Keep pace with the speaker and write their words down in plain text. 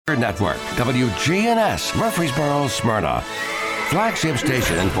Network, WGNS, Murfreesboro, Smyrna. Flagship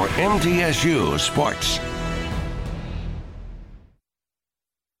station for MTSU Sports.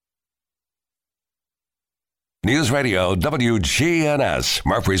 News Radio WGNS,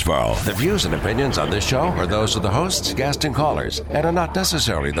 Murfreesboro. The views and opinions on this show are those of the hosts, guests, and callers, and are not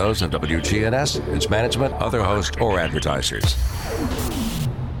necessarily those of WGNS, its management, other hosts, or advertisers.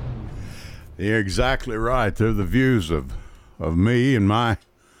 You're exactly right. They're the views of me and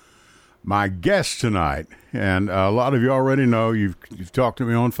my guest tonight. And a lot of you already know. You've talked to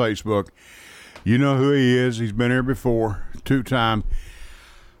me on Facebook. You know who he is. He's been here before. Two-time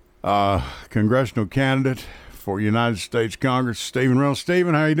congressional candidate for United States Congress, Stephen Reynolds.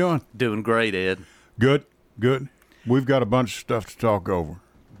 Stephen, how you doing? Doing great, Ed. Good. We've got a bunch of stuff to talk over.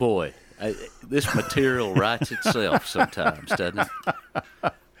 Boy, this material writes itself sometimes, doesn't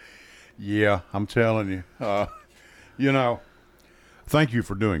it? Yeah, I'm telling you. Thank you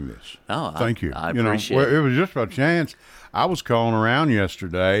for doing this. Oh, thank you. I appreciate it. It was just a chance. I was calling around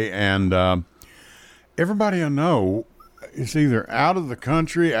yesterday, and everybody I know is either out of the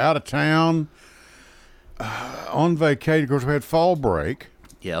country, out of town, on vacation. Of course, we had fall break.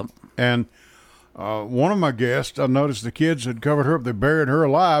 Yep. And one of my guests, I noticed the kids had covered her up. They buried her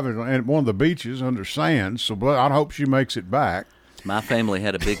alive at one of the beaches under sand. So I hope she makes it back. My family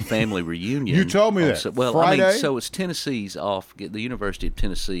had a big family reunion. You told me that. Well, Friday? so it's Tennessee's off. The University of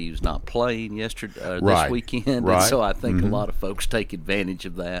Tennessee was not playing yesterday, Right. this weekend. Right. And so I think a lot of folks take advantage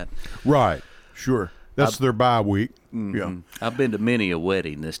of that. Right. Sure. That's their bye week. Yeah. I've been to many a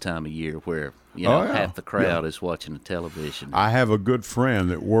wedding this time of year where half the crowd is watching the television. I have a good friend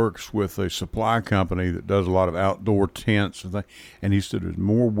that works with a supply company that does a lot of outdoor tents and he said there's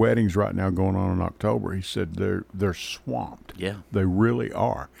more weddings right now going on in October. He said they're swamped. Yeah, they really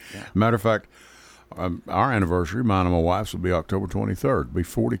are. Yeah. Matter of fact, our anniversary, mine and my wife's, will be October 23rd. It'll be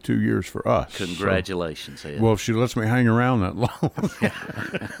 42 years for us. Congratulations, Ed. Well, if she lets me hang around that long.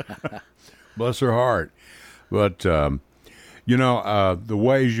 Bless her heart. But the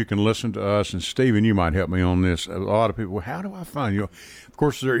ways you can listen to us, and Stephen, you might help me on this. A lot of people, how do I find you? Of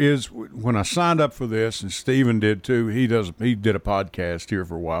course, there is. When I signed up for this, and Stephen did too. He did a podcast here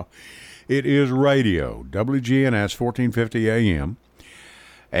for a while. It is radio, WGNS 1450 AM,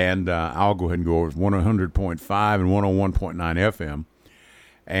 and I'll go ahead and go over 100.5 and 101.9 FM,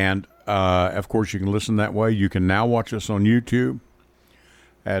 and of course you can listen that way. You can now watch us on YouTube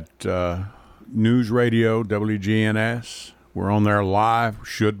at News Radio WGNS. We're on there live,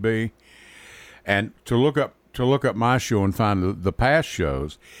 should be. And to look up my show and find the past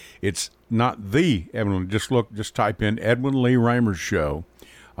shows, it's not the Edwin. Just type in Edwin Lee Raymer's show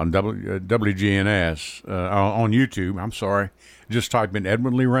on WGNS on YouTube. I'm sorry. Just type in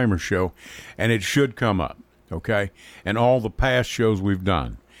Edwin Lee Raymer's show, and it should come up. Okay, and all the past shows we've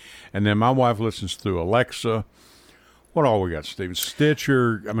done, and then my wife listens through Alexa. What all we got, Stephen?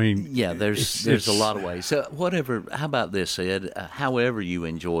 Stitcher. I mean, yeah, there's a lot of ways. So whatever. How about this, Ed? However you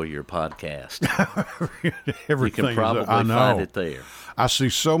enjoy your podcast, everything. You can probably find it there. I see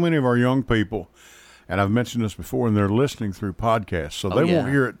so many of our young people, and I've mentioned this before, and they're listening through podcasts, so they won't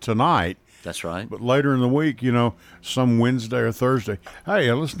hear it tonight. That's right. But later in the week, some Wednesday or Thursday. Hey,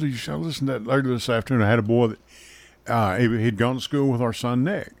 I listened to you. I listened to that later this afternoon. I had a boy that he'd gone to school with our son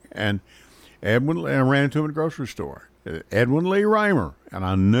Nick, and Edwin. And I ran into him at a grocery store. Edwin Lee Raymer, and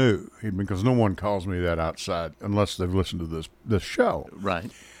I knew because no one calls me that outside unless they've listened to this show,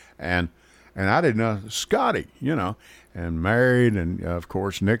 right? And I didn't know Scotty, and married, and of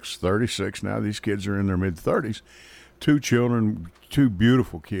course Nick's 36 now. These kids are in their mid-30s, 2 children, 2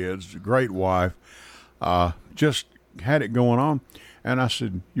 beautiful kids, great wife, just had it going on. And I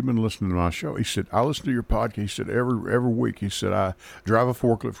said, "You've been listening to my show?" He said, "I listen to your podcast." He said, every week. He said, "I drive a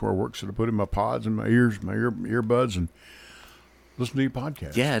forklift where I work, so I put in my pods in my ears, my earbuds, and listen to your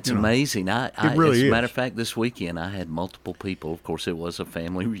podcast." Yeah, it's amazing. It really as is. a matter of fact, this weekend I had multiple people. Of course, it was a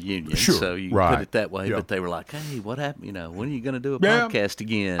family reunion, Sure, so you right. put it that way. Yeah. But they were like, "Hey, what happened? When are you going to do a podcast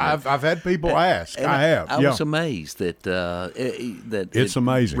again?" I've had people ask. And I have. I was amazed that It's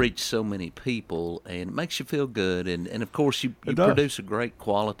amazing. Reached so many people, and it makes you feel good. And of course, you produce a great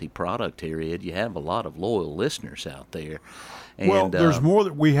quality product here, Ed. You have a lot of loyal listeners out there. And, there's more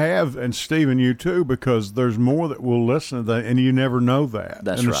that we have, and Stephen, you too, because there's more that will listen to that, and you never know that.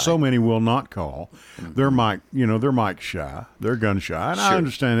 That's and right. So many will not call. Mm-hmm. They're mic shy. They're gun shy, and Sure. I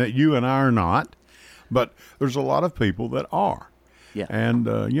understand that. You and I are not, but there's a lot of people that are. Yeah. And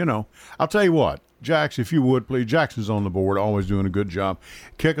I'll tell you what. Jax, if you would, please. Jackson's on the board, always doing a good job.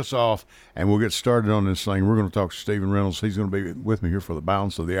 Kick us off, and we'll get started on this thing. We're going to talk to Stephen Reynolds. He's going to be with me here for the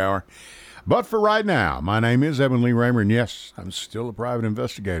balance of the hour. But for right now, my name is Edwin Lee Raymer, and yes, I'm still a private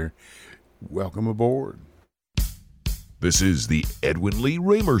investigator. Welcome aboard. This is the Edwin Lee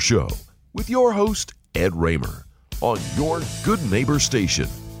Raymer Show with your host, Ed Raymer, on your good neighbor station,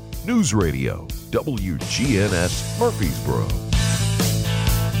 News Radio, WGNS Murfreesboro.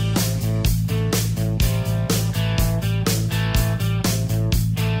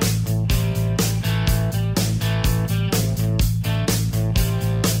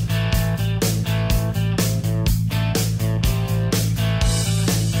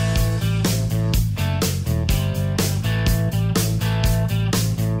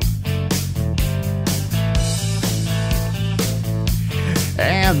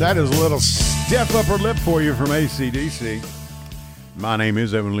 And that is a little stiff upper lip for you from AC/DC. My name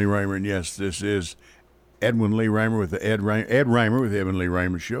is Edwin Lee Raymer, and yes, this is Edwin Lee Raymer with the Ed Raymer with the Edwin Lee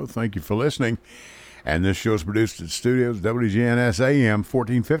Raymer Show. Thank you for listening. And this show is produced at studios WGNS AM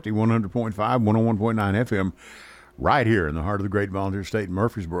 1450, 100.5, 101.9 FM, right here in the heart of the great volunteer state in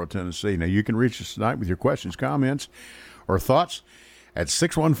Murfreesboro, Tennessee. Now, you can reach us tonight with your questions, comments, or thoughts at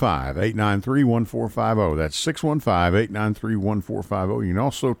 615-893-1450. That's 615-893-1450. You can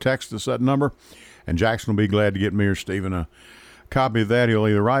also text us that number, and Jackson will be glad to get me or Stephen a copy of that. He'll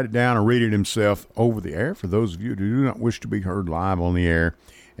either write it down or read it himself over the air for those of you who do not wish to be heard live on the air.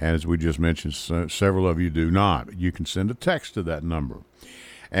 And as we just mentioned, several of you do not. You can send a text to that number.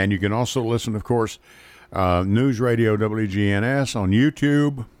 And you can also listen, of course, News Radio WGNS on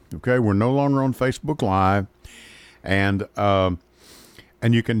YouTube. Okay, we're no longer on Facebook Live.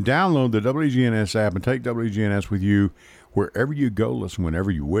 And you can download the WGNS app and take WGNS with you wherever you go. Listen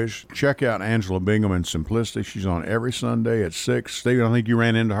whenever you wish. Check out Angela Bingham and Simplicity. She's on every Sunday at 6. Stephen, I think you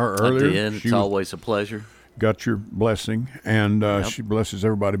ran into her earlier. I did. It's always a pleasure. Got your blessing, and she blesses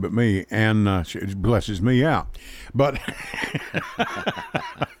everybody but me, and she blesses me out. But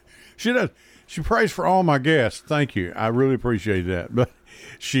she does. She prays for all my guests. Thank you. I really appreciate that. But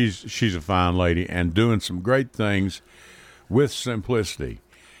she's a fine lady and doing some great things with Simplicity,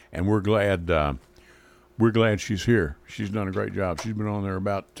 and we're glad she's here. She's done a great job. She's been on there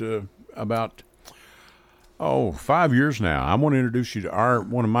about 5 years now. I want to introduce you to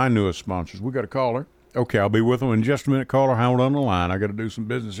one of my newest sponsors. We got a caller. Okay, I'll be with them in just a minute. Caller, hold on the line. I got to do some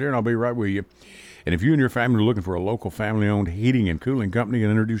business here, and I'll be right with you. And if you and your family are looking for a local family-owned heating and cooling company,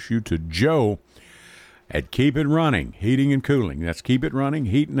 I'll introduce you to Joe at Keep It Running Heating and Cooling. That's Keep It Running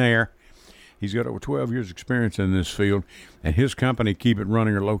Heat and Air. He's got over 12 years experience in this field, and his company, Keep It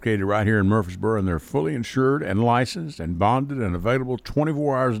Running, are located right here in Murfreesboro, and they're fully insured and licensed and bonded and available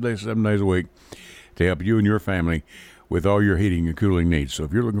 24 hours a day, 7 days a week to help you and your family with all your heating and cooling needs. So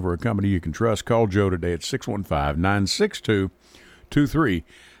if you're looking for a company you can trust, call Joe today at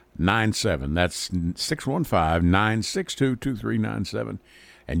 615-962-2397. That's 615-962-2397.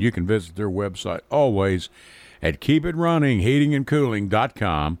 And you can visit their website always at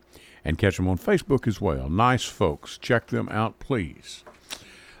keepitrunningheatingandcooling.com. And catch them on Facebook as well. Nice folks. Check them out, please.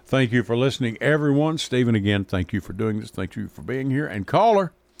 Thank you for listening, everyone. Stephen, again, thank you for doing this. Thank you for being here. And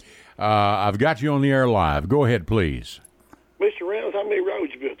caller, I've got you on the air live. Go ahead, please. Mr. Reynolds, how many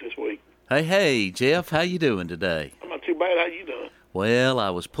roads you built this week? Hey, Jeff, how you doing today? I'm not too bad. How you doing? Well, I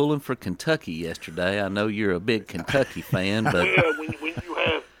was pulling for Kentucky yesterday. I know you're a big Kentucky fan, but well, when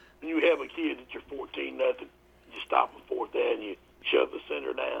you have a kid that you're 14-0, you stop on fourth down and you shove the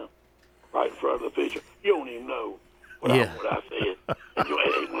center down right in front of the pitcher. You don't even know what I said. It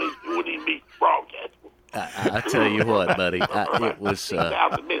wouldn't even be broadcastable. I tell you what, buddy, it was. No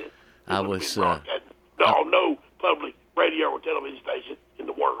public radio or television station in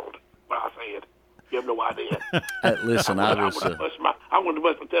the world. What I said. You have no idea. Listen, I wanted to bust my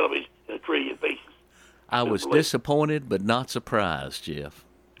television in a tree in pieces. I was disappointed, but not surprised, Jeff.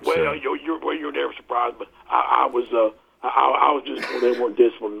 Well, So, you're never surprised, but I was just they weren't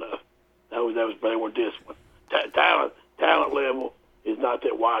disciplined enough. They weren't disciplined. Talent level is not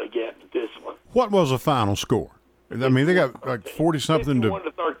that wide a gap to discipline. What was the final score? I mean, they got like 40-something to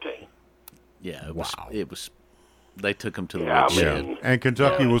 51-13. Yeah, it was. They took them to the Yeah, woodshed. Yeah, and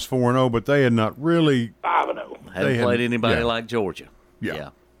Kentucky was 4-0, but they had not really. 5-0. Hadn't played anybody yeah. like Georgia.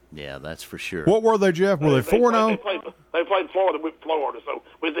 Yeah. Yeah, that's for sure. What were they, Jeff? Were they 4-0? They played Florida with Florida. So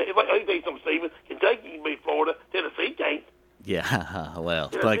let me tell you something, Stephen. Kentucky can beat Florida. Tennessee can't. Yeah, well,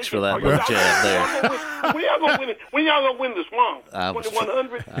 thanks for that little jab there. When y'all gonna win the swamp? I was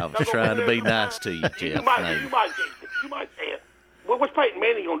 2100. I was trying to be nice to you, Jeff. You might say it. What's Peyton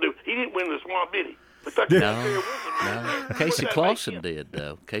Manning gonna do? He didn't win the swamp, did he? No. Casey Clausen did,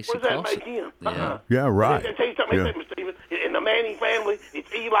 though. Casey What does that Clausen. make him? Yeah. Yeah, right. I'll tell you something, Yeah. Stephen. In the Manning family,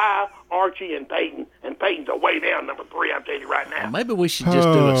 it's Eli, Archie, and Peyton. And Peyton's a way down number 3, I'm telling you right now. Maybe we should just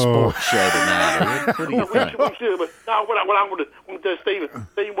do a sports show tonight, Ed. What do you think? We should, but no, what I'm going to tell Stephen,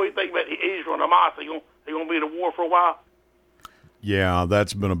 what do you think about Israel and Hamas? They going to be in a war for a while? Yeah,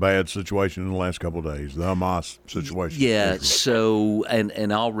 that's been a bad situation in the last couple of days. The Hamas situation. Yeah, so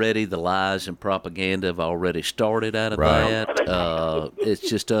and already the lies and propaganda have already started out of that. It's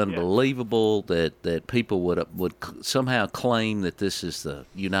just unbelievable that people would somehow claim that this is the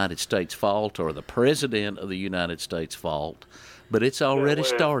United States' fault or the president of the United States' fault, but it's already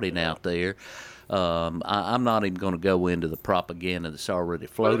starting out there. I'm not even going to go into the propaganda that's already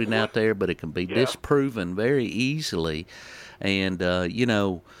floating out there, but it can be disproven very easily. And there's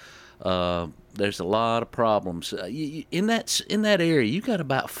a lot of problems in that area. You got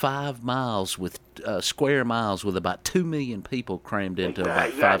about 5 miles with square miles with about 2 million people crammed into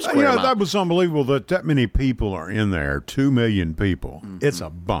about 5 square miles. That was unbelievable that many people are in there. 2 million people. Mm-hmm. It's a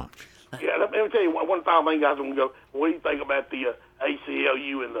bunch. Yeah, let me tell you one final thing, guys. I'm going to go. What do you think about the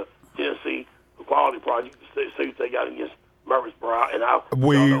ACLU and the Tennessee Equality Project, the suits they got against Murfreesboro? And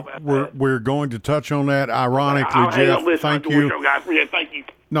we're going to touch on that. Ironically, Jeff, thank you. Thank you.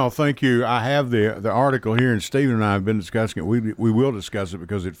 No, thank you. I have the article here, and Stephen and I have been discussing it. We will discuss it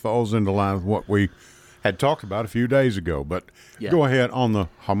because it falls into line with what we had talked about a few days ago. But go ahead on the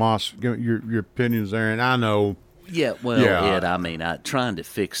Hamas. Give your opinions there, and I know. Yeah, well, Ed, I mean, trying to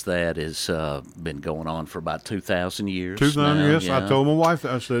fix that has been going on for about 2,000 years. 2,000 years. I told my wife,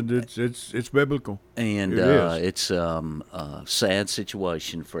 I said it's biblical, and it's a sad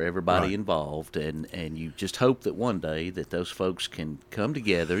situation for everybody involved, and you just hope that one day that those folks can come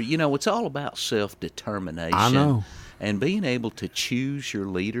together. You know, it's all about self-determination. I know, and being able to choose your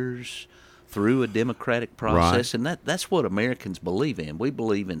leaders through a democratic process, and that's what Americans believe in. We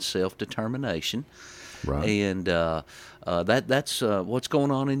believe in self-determination. Right. And that's what's going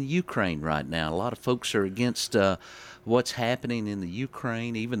on in the Ukraine right now. A lot of folks are against what's happening in the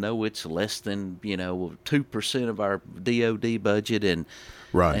Ukraine, even though it's less than 2% of our DoD budget. And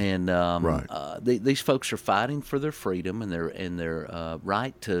these folks are fighting for their freedom and their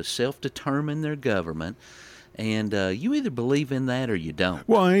right to self-determine their government. And you either believe in that or you don't.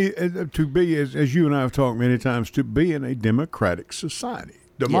 Well, to be, as you and I have talked many times, to be in a democratic society.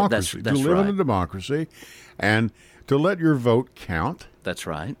 Democracy. Yeah, that's to live in a democracy and to let your vote count. That's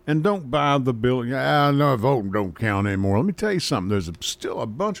right. And don't buy the bill. No, voting don't count anymore. Let me tell you something. There's still a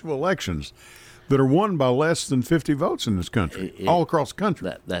bunch of elections that are won by less than 50 votes in this country, all across the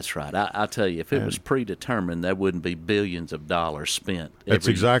country. That's right. I'll tell you, if it was predetermined, there wouldn't be billions of dollars spent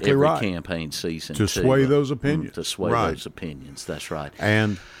every campaign season to sway those opinions. To sway those opinions. That's right.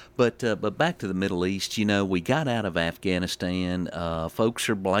 And But back to the Middle East, we got out of Afghanistan. Folks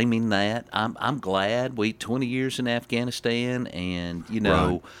are blaming that. I'm glad 20 years in Afghanistan, and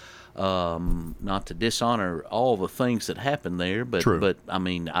not to dishonor all the things that happened there, but I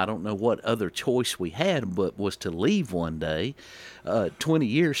mean, I don't know what other choice we had, but was to leave one day. 20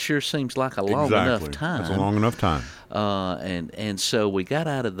 years sure seems like a long enough time. That's a long enough time. And so we got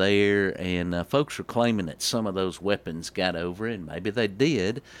out of there, and folks are claiming that some of those weapons got over, and maybe they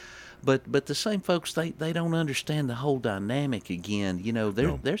did. But the same folks, they don't understand the whole dynamic again.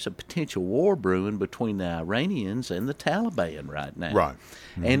 There's a potential war brewing between the Iranians and the Taliban right now. Right.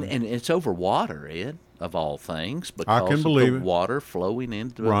 Mm-hmm. And it's over water, Ed, of all things, because I can believe of the water flowing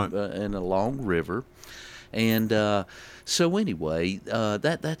into in a long river. And so anyway,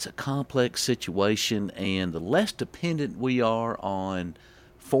 that's a complex situation, and the less dependent we are on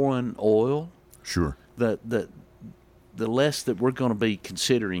foreign oil, the less that we're going to be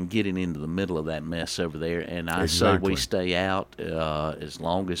considering getting into the middle of that mess over there. And I say we stay out as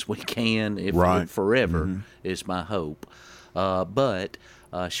long as we can, if forever is my hope. But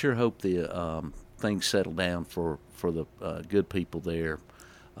I sure hope the things settle down for the good people there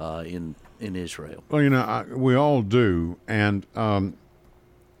in Israel. Well, we all do, and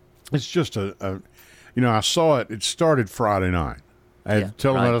it's just I saw it. It started Friday night. I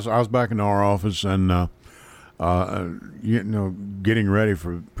was back in our office and. Getting ready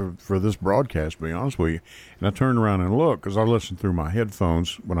for this broadcast, to be honest with you. And I turned around and looked because I listen through my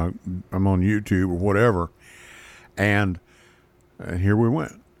headphones when I'm on YouTube or whatever. And here we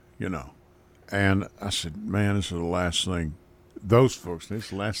went, And I said, man, this is the last thing those folks, it's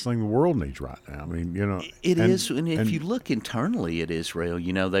the last thing the world needs right now. I mean, It is, and if you look internally at Israel,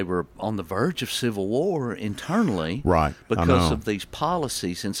 they were on the verge of civil war internally, right? Because of these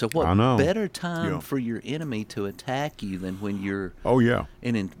policies. And so, what better time for your enemy to attack you than when you're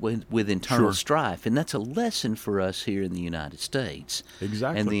with internal strife? And that's a lesson for us here in the United States.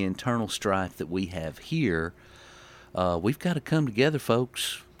 Exactly, and the internal strife that we have here. We've got to come together,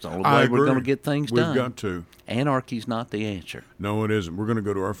 folks. It's the only way we're going to get things done. We've got to. Anarchy's not the answer. No, it isn't. We're going to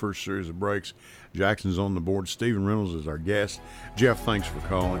go to our first series of breaks. Jackson's on the board. Stephen Reynolds is our guest. Jeff, thanks for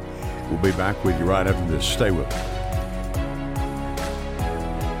calling. We'll be back with you right after this. Stay with us.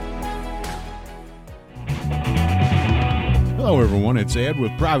 Hello, everyone. It's Ed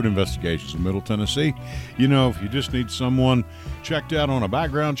with Private Investigations in Middle Tennessee. If you just need someone checked out on a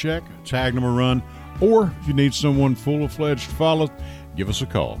background check, tag them a run, or if you need someone full-fledged to follow, give us a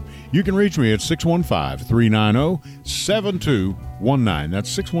call. You can reach me at 615-390-7219.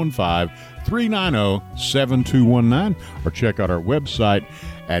 That's 615-390-7219. Or check out our website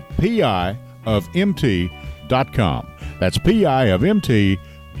at piofmt.com. That's piofmt.com.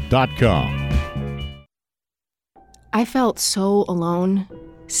 I felt so alone,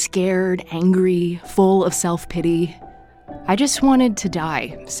 scared, angry, full of self-pity. I just wanted to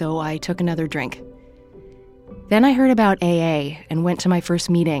die, so I took another drink. Then I heard about AA and went to my first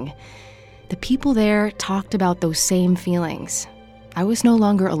meeting. The people there talked about those same feelings. I was no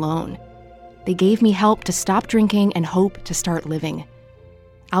longer alone. They gave me help to stop drinking and hope to start living.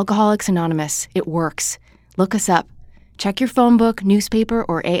 Alcoholics Anonymous, it works. Look us up. Check your phone book, newspaper,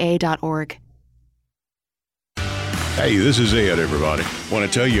 or aa.org. Hey, this is Ed, everybody. Want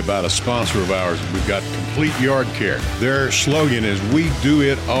to tell you about a sponsor of ours. We've got Complete Yard Care. Their slogan is, we do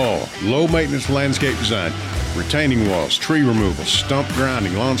it all. Low-maintenance landscape design, retaining walls, tree removal, stump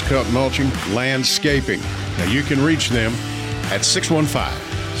grinding, lawns cut, mulching, landscaping. Now, you can reach them at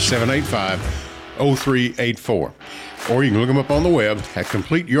 615-785-0384. Or you can look them up on the web at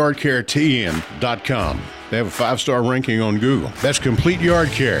CompleteYardCareTN.com. They have a 5-star ranking on Google. That's Complete Yard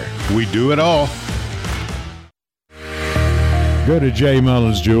Care. We do it all. Go to J.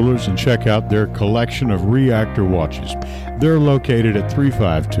 Mullins Jewelers and check out their collection of reactor watches. They're located at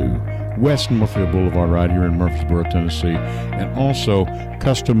 352 West Northfield Boulevard right here in Murfreesboro, Tennessee. And also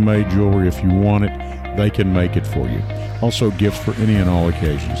custom-made jewelry. If you want it, they can make it for you. Also gifts for any and all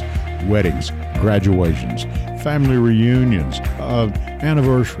occasions. Weddings, graduations, family reunions,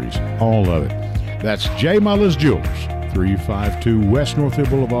 anniversaries, all of it. That's J. Mullins Jewelers, 352 West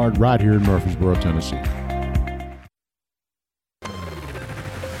Northfield Boulevard right here in Murfreesboro, Tennessee.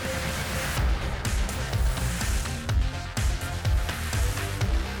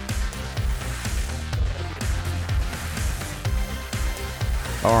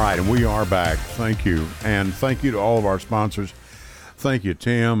 All right, and we are back. Thank you. And thank you to all of our sponsors. Thank you,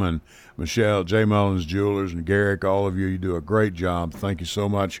 Tim and Michelle, J. Mullins Jewelers, and Garrick, all of you. You do a great job. Thank you so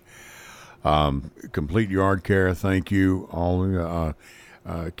much. Complete Yard Care, thank you. All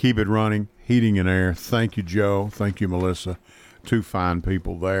Keep It Running, Heating and Air. Thank you, Joe. Thank you, Melissa. Two fine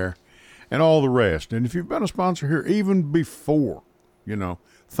people there. And all the rest. And if you've been a sponsor here even before,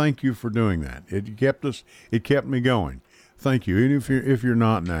 thank you for doing that. It kept me going. Thank you, even if you're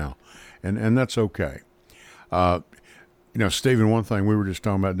not now, and that's okay. Stephen, one thing we were just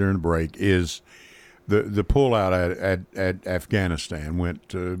talking about during the break is the pullout at Afghanistan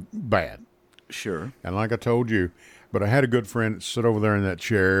went bad. Sure. And like I told you, but I had a good friend that sit over there in that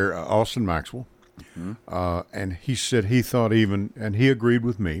chair, Austin Maxwell, and he said he thought and he agreed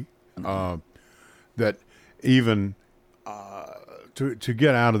with me that even to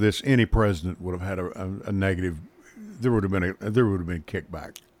get out of this, any president would have had a negative. There would have been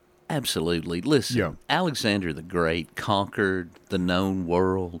kickback. Absolutely. Listen, Alexander the Great conquered the known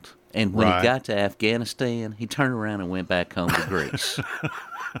world, and when he got to Afghanistan, he turned around and went back home to Greece.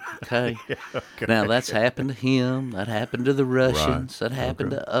 Okay? Now, that's happened to him. That happened to the Russians. That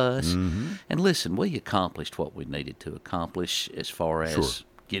happened to us. Mm-hmm. And listen, we accomplished what we needed to accomplish as far as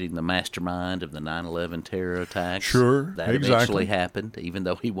getting the mastermind of the 9/11 terror attacks. Sure, that eventually happened, even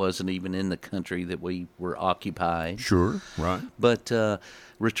though he wasn't even in the country that we were occupying. Sure, right. But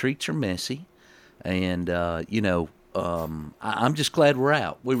retreats are messy, and I'm just glad we're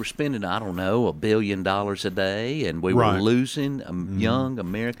out. We were spending, $1 billion a day, and we were losing young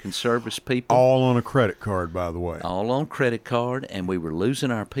American service people. All on a credit card, by the way. All on credit card, and we were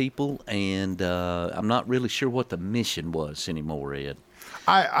losing our people, and I'm not really sure what the mission was anymore, Ed.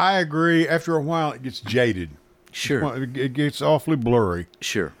 I agree. After a while, it gets jaded. Sure. It gets awfully blurry.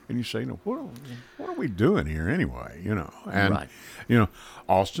 Sure. And you say, what are we doing here anyway? You know, and Right. you know,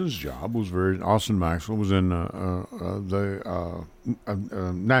 Austin Maxwell was in the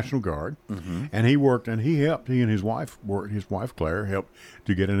National Guard, and he worked, and he and his wife Claire helped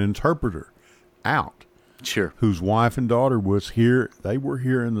to get an interpreter out. Sure. Whose wife and daughter was here. They were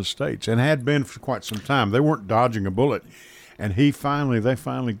here in the States and had been for quite some time. They weren't dodging a bullet. And they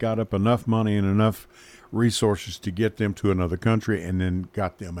finally got up enough money and enough resources to get them to another country and then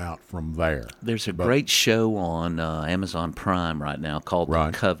got them out from there. There's a great show on Amazon Prime right now called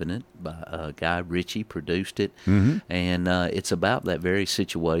The Covenant by Guy Ritchie, produced it. And it's about that very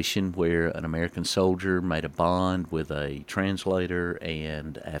situation where an American soldier made a bond with a translator,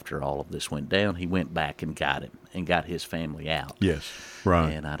 and after all of this went down, he went back and got him and got his family out. Yes,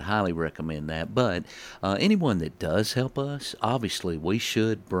 right. And I'd highly recommend that. But anyone that does help us, obviously, we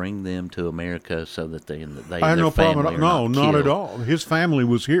should bring them to America so that they and I have their no problem at family all. are No, not not at killed. all. His family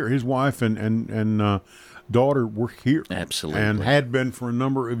was here. His wife and daughter were here. Absolutely. And had been for a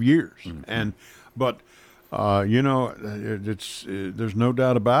number of years. But you know, there's no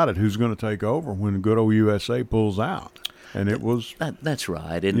doubt about it. Who's going to take over when the good old USA pulls out? And it was that's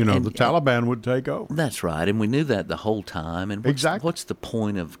right. And, you know, and, the Taliban would take over. That's right, and we knew that the whole time. And what's the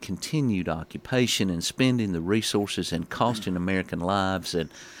point of continued occupation and spending the resources and costing American lives?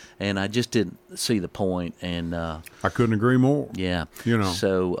 And I just didn't see the point. And I couldn't agree more. Yeah, you know.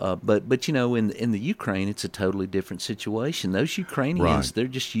 So, but you know, in the Ukraine, it's a totally different situation. Those Ukrainians, they're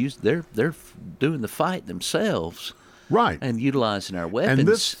just they're doing the fight themselves. Right. And utilizing our weapons. And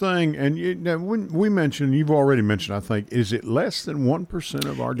this thing, and when we mentioned, you've already mentioned, I think, is it less than 1%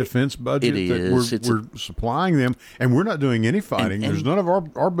 of our defense budget that we're supplying them, and we're not doing any fighting? There's none of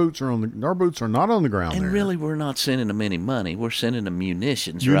our boots are not on the ground and there. Really, we're not sending them any money. We're sending them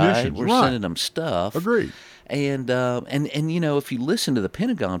munitions, right? We're sending them stuff. Agreed. And you know, if you listen to the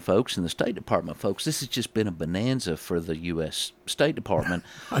Pentagon folks and the State Department folks, this has just been a bonanza for the U.S. State Department.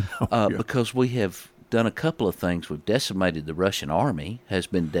 I know, because we have done a couple of things. We've decimated the Russian army, has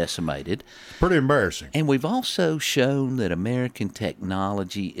been decimated. Pretty embarrassing. And we've also shown that American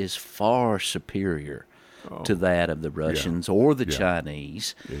technology is far superior to that of the Russians or the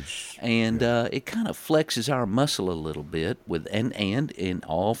Chinese. It kind of flexes our muscle a little bit with and in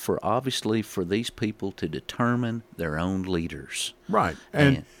all for obviously for these people to determine their own leaders. Right.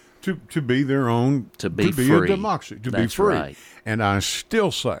 And to be their own, to be free. A democracy, to be free. Right. And I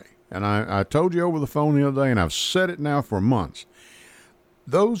still say, and I told you over the phone the other day, and I've said it now for months,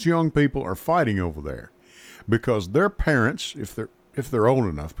 those young people are fighting over there because their parents, if they're old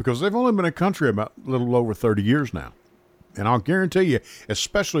enough, because they've only been in a country about a little over 30 years now. And I'll guarantee you,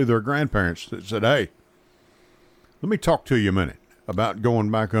 especially their grandparents that said, hey, let me talk to you a minute about going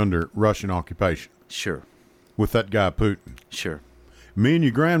back under Russian occupation. Sure. With that guy Putin. Sure. Me and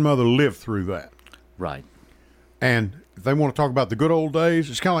your grandmother lived through that. Right. And if they want to talk about the good old days,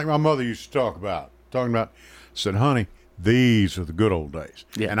 it's kind of like my mother used to talking about, said, honey, these are the good old days.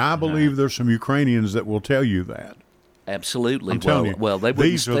 Yeah. And I believe there's some Ukrainians that will tell you that. Absolutely. They wouldn't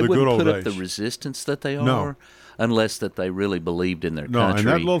put up the resistance that they are unless that they really believed in their country. And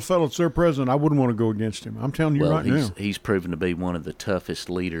that little fellow that's their president, I wouldn't want to go against him. I'm telling you now. He's proven to be one of the toughest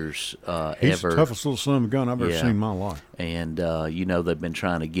leaders ever. He's the toughest little son of a gun I've ever seen in my life. And, you know, they've been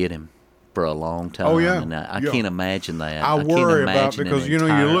trying to get him for a long time. Oh, yeah. And I can't imagine that. I worry about because, you know,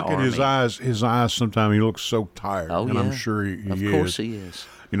 you look at his eyes sometimes, he looks so tired. Oh, and I'm sure he is. Of course he is.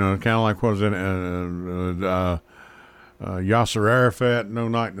 You know, kind of like, what is it, Yasser Arafat, No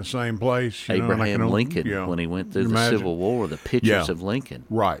Night in the Same Place. Abraham Lincoln, when he went through the Civil War, the pictures of Lincoln.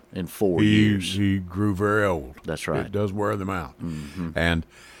 Right. In 4 years. He grew very old. That's right. It does wear them out. Mm-hmm. And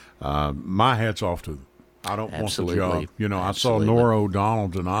my hat's off to them. I don't want the job. You know, I saw Nora O'Donnell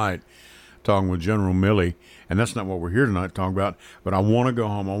tonight talking with General Milley, and that's not what we're here tonight talking about, but I want to go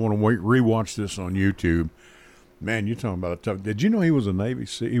home. I want to rewatch this on YouTube. Man, you're talking about a tough. Did you know he was a Navy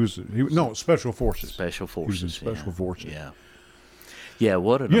SEAL? He was Special Forces. Special Forces. He was in Special Forces. Yeah. Yeah,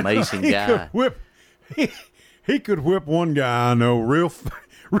 what an amazing guy. He could whip one guy I know real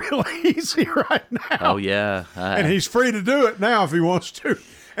easy right now. Oh, yeah. And he's free to do it now if he wants to.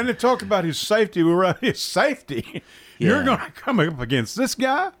 And they talk about his safety. His safety. Yeah. You're going to come up against this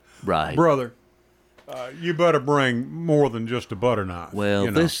guy? Right. Brother. You better bring more than just a butter knife. Well,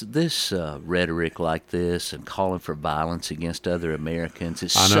 this rhetoric like this and calling for violence against other Americans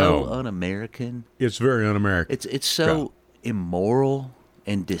is so un-American. It's very un-American. It's so immoral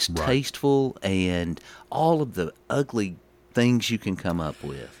and distasteful and all of the ugly things you can come up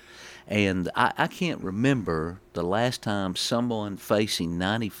with. And I can't remember the last time someone facing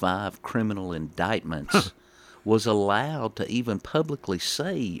 95 criminal indictments was allowed to even publicly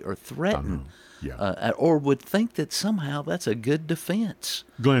say or threaten, Yeah. or would think that somehow that's a good defense.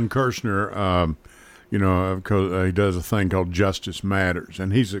 Glenn Kirshner, he does a thing called Justice Matters,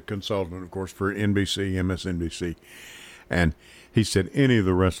 and he's a consultant, of course, for NBC, MSNBC, and he said any of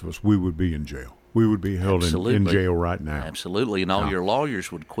the rest of us, we would be in jail. We would be held in jail right now. Absolutely, and all your lawyers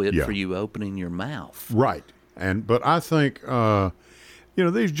would quit for you opening your mouth. Right, but I think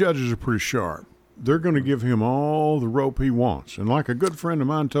these judges are pretty sharp. They're going to give him all the rope he wants, and like a good friend of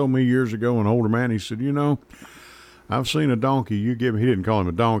mine told me years ago, an older man, he said, I've seen a donkey. He didn't call him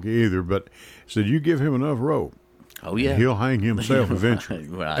a donkey either, but he said, you give him enough rope. Oh yeah, he'll hang himself eventually.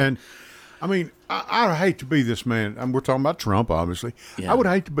 Right. And I mean, I hate to be this man. We're talking about Trump, obviously. Yeah. I would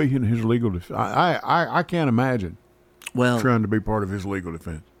hate to be in his legal defense. I can't imagine trying to be part of his legal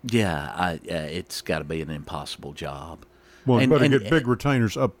defense. Yeah, it's got to be an impossible job. Well, you better get big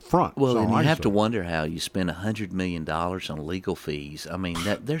retainers up front. Well, and you have to wonder how you spend $100 million on legal fees. I mean,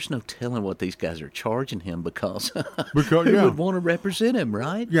 there's no telling what these guys are charging him because who would want to represent him,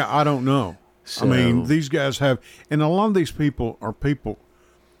 right? Yeah, I don't know. So, I mean, these guys have, and a lot of these people are people.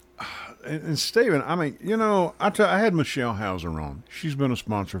 And Stephen, I mean, I had Michelle Hauser on. She's been a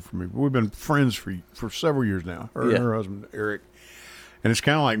sponsor for me. We've been friends for several years now. Her and her husband Eric, and it's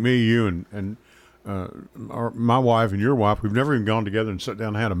kind of like me, you, and my wife and your wife. We've never even gone together and sat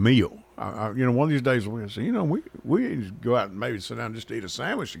down and had a meal. One of these days we'll say, we go out and maybe sit down and just eat a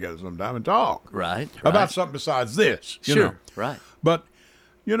sandwich together sometime and talk, right. about something besides this. Sure, right. But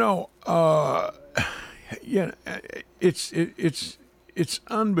it's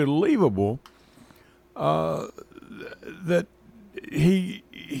unbelievable that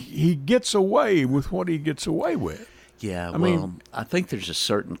he gets away with what he gets away with. Yeah, I think there's a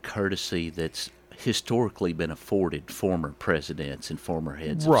certain courtesy that's historically been afforded former presidents and former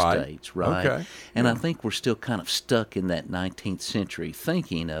heads of states, right? Okay. And I think we're still kind of stuck in that 19th century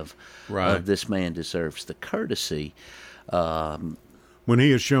thinking of this man deserves the courtesy. When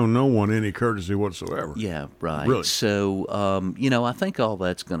he has shown no one any courtesy whatsoever. Yeah, right. Really? So, I think all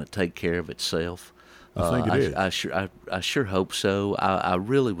that's going to take care of itself. I think it is. I sure hope so. I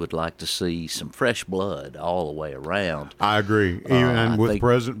really would like to see some fresh blood all the way around. I agree. Even with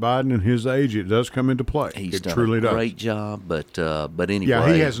President Biden and his age, it does come into play. He's done a great job, but anyway.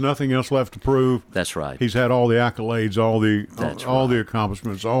 Yeah, he has nothing else left to prove. That's right. He's had all the accolades, all the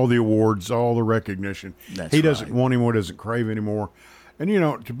accomplishments, all the awards, all the recognition. He doesn't want anymore, doesn't crave anymore. And,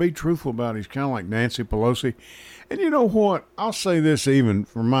 to be truthful about it, he's kind of like Nancy Pelosi. And you know what? I'll say this even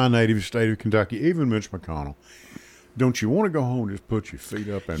from my native state of Kentucky, even Mitch McConnell. Don't you want to go home and just put your feet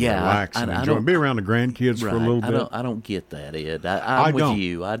up and relax and enjoy and be around the grandkids for a little bit? I don't get that, Ed. I'm with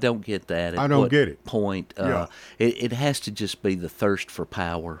you. I don't get that. I don't get it. Point. It has to just be the thirst for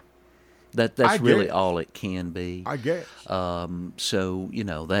power. That's really all it can be. I guess. So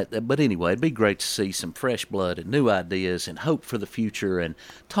that. But anyway, it'd be great to see some fresh blood and new ideas and hope for the future and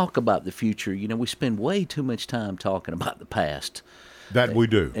talk about the future. We spend way too much time talking about the past. That we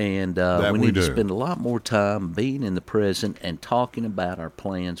do. And we need to spend a lot more time being in the present and talking about our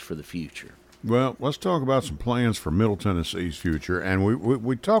plans for the future. Well, let's talk about some plans for Middle Tennessee's future. And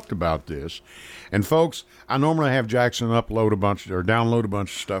we talked about this. And, folks, I normally have Jackson download a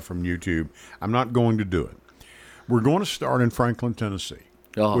bunch of stuff from YouTube. I'm not going to do it. We're going to start in Franklin, Tennessee,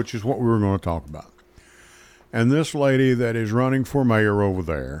 which is what we were going to talk about. And this lady that is running for mayor over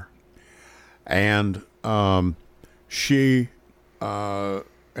there, and she, and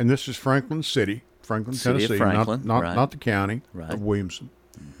this is Franklin City, Tennessee, not the county of Williamson.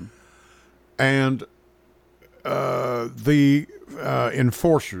 Mm-hmm. And the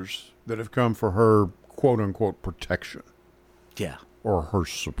enforcers that have come for her quote-unquote protection. Yeah. Or her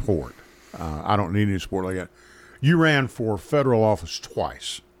support. I don't need any support like that. You ran for federal office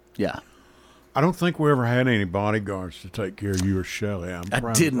twice. Yeah. I don't think we ever had any bodyguards to take care of you or Shelley. I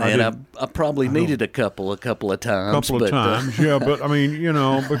didn't. I probably needed a couple of times. Yeah. But, I mean,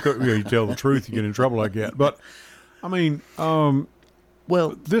 because you tell the truth, you get in trouble like that. But, I mean,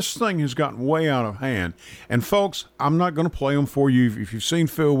 well, this thing has gotten way out of hand. And, folks, I'm not going to play them for you. If you've seen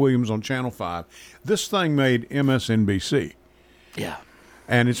Phil Williams on Channel 5, this thing made MSNBC. Yeah.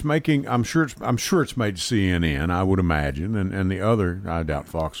 And it's making, I'm sure it's made CNN, I would imagine. And the other, I doubt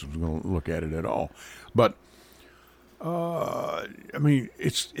Fox was going to look at it at all. But, I mean,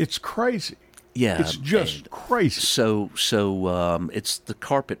 it's crazy. Yeah, It's just crazy. So it's the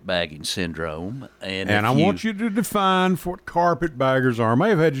carpetbagging syndrome, and I want you to define what carpetbaggers are. I may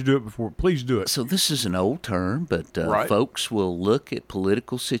have had you do it before. Please do it. So this is an old term, but Right. folks will look at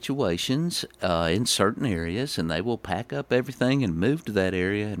political situations in certain areas, and they will pack up everything and move to that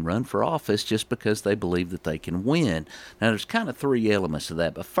area and run for office just because they believe that they can win. Now, there's kind of three elements of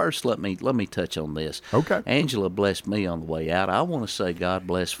that, but first, let me touch on this. Okay. Angela blessed me on the way out. I want to say God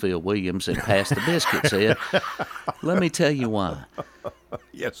bless Phil Williams and pass the biscuits, Ed. Let me tell you why.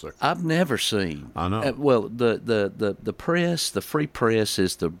 Yes, sir. I've never seen. I know. Well, the press, the free press,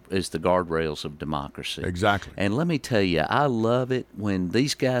 is the guardrails of democracy. Exactly. And let me tell you, I love it when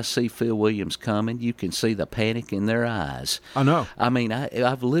these guys see Phil Williams coming. You can see the panic in their eyes. I know. I mean,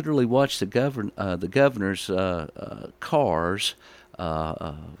 I've literally watched the governor's cars.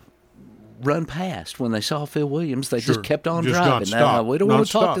 Run past when they saw Phil Williams. They Sure. just kept on Just driving. Now, we don't want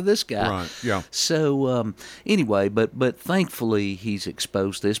to talk to this guy. Right, yeah. So anyway, but thankfully he's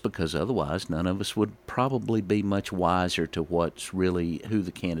exposed this, because otherwise none of us would probably be much wiser to who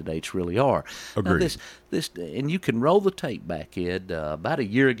the candidates really are. Now, Agreed. this and you can roll the tape back, Ed. About a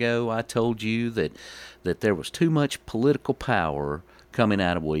year ago, I told you that there was too much political power coming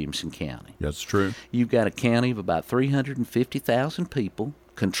out of Williamson County. That's true. You've got a county of about 350,000 people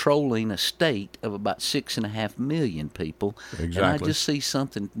controlling a state of about 6.5 million people. And I Exactly. just see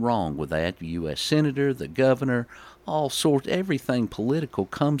something wrong with that. The U.S. Senator, the governor, all sorts, everything political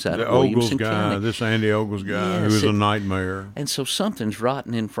comes out The of Ogles Williamson guy, County. this Andy Ogles guy, Yes, who is a it- nightmare. And so something's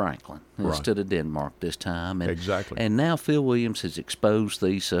rotten in Franklin instead of Denmark this time. And, Exactly. And now Phil Williams has exposed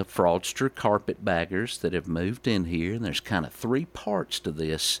these fraudster carpetbaggers that have moved in here. And there's kind of three parts to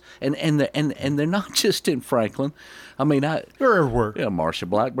this. And they're not just in Franklin. I mean, They're everywhere. Marsha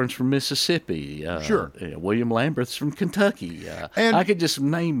Blackburn's from Mississippi. Sure. William Lamberth's from Kentucky. And- I could just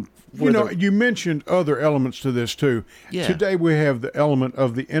name. You know, you mentioned other elements to this, too. Yeah. Today we have the element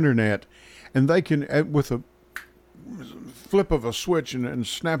of the Internet, and they can, with a flip of a switch and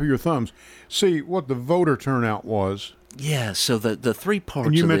snap of your thumbs, see what the voter turnout was. Yeah, so the three parts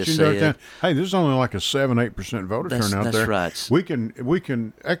And you of mentioned this, the other Ed, time, hey, there's only like a 7-8% voter turnout that's there. right. We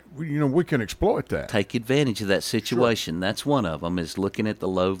can exploit that. take advantage of that situation. That's one of them, is looking at the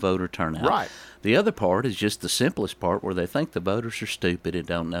low voter turnout. Right. The other part is just the simplest part, where they think the voters are stupid and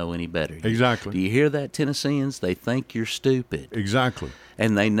don't know any better. Exactly. Do you hear that, Tennesseans? They think you're stupid. Exactly.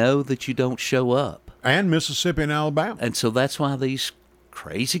 And they know that you don't show up. And Mississippi and Alabama. And so that's why these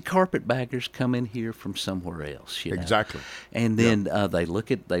crazy carpetbaggers come in here from somewhere else. You know? Exactly. And then they look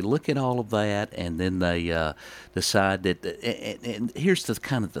at all of that, and then they decide that. And here's the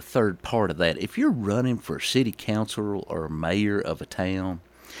kind of the third part of that: if you're running for city council or mayor of a town,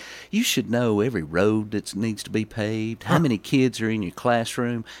 you should know every road that needs to be paved, how many kids are in your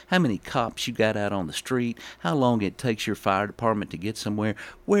classroom, how many cops you got out on the street, how long it takes your fire department to get somewhere,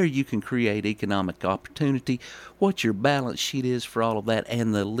 where you can create economic opportunity, what your balance sheet is for all of that,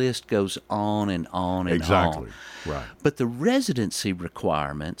 and the list goes on and on and Exactly. on. Right. But the residency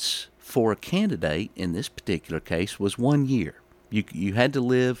requirements for a candidate in this particular case was 1 year. You had to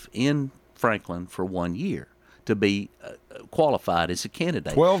live in Franklin for 1 year to be qualified as a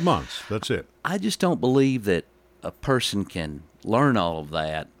candidate. 12 months. That's it. I just don't believe that a person can learn all of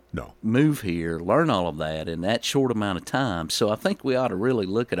that, No. move here, learn all of that in that short amount of time. So I think we ought to really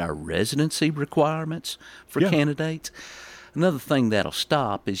look at our residency requirements for Yeah. candidates. Another thing that'll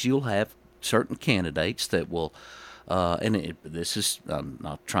stop is you'll have certain candidates that will, this is, I'm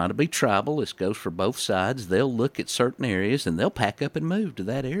not trying to be tribal, this goes for both sides. They'll look at certain areas and they'll pack up and move to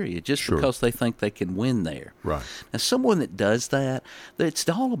that area just Sure. because they think they can win there. Right. Now, someone that does that, it's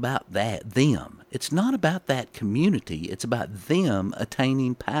all about them. It's not about that community. It's about them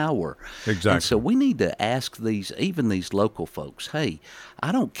attaining power. Exactly. And so we need to ask these local folks, hey,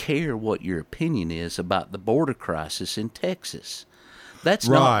 I don't care what your opinion is about the border crisis in Texas. That's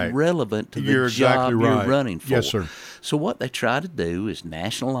Right. not relevant to the You're job exactly you're right. running for. Yes, sir. So what they try to do is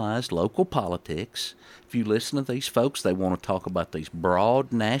nationalize local politics. If you listen to these folks, they want to talk about these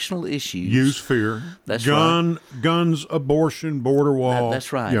broad national issues. Use fear. That's Guns, abortion, border wall.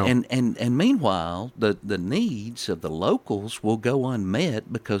 That's right. You know, And meanwhile, the needs of the locals will go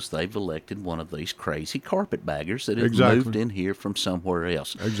unmet because they've elected one of these crazy carpetbaggers that have Exactly. moved in here from somewhere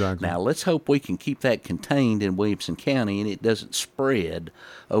else. Exactly. Now, let's hope we can keep that contained in Williamson County and it doesn't spread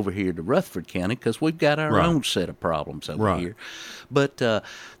over here to Rutherford County, because we've got our Right. own set of problems over Right. here. But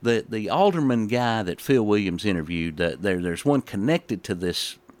the alderman guy that Phil Williams interviewed, there's one connected to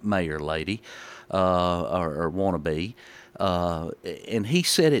this mayor lady, or wannabe. and he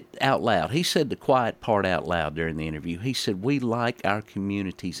said it out loud. He said the quiet part out loud during the interview. He said, "We like our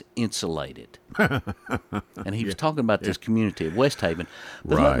communities insulated." And he was talking about this community of West Haven.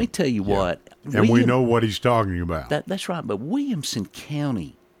 But let me tell you what. And we know what he's talking about. That's right. But Williamson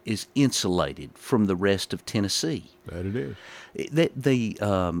County is insulated from the rest of Tennessee. That it is. The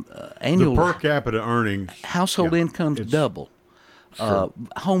annual per capita earnings, household incomes double, Sure.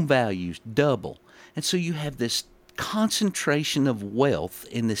 home values double, and so you have this concentration of wealth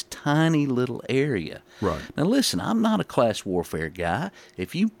in this tiny little area. Right. Now, listen, I'm not a class warfare guy.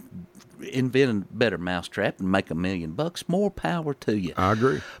 If you invent a better mousetrap and make $1 million, more power to you. I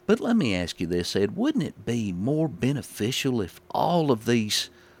agree. But let me ask you this, Ed: wouldn't it be more beneficial if all of these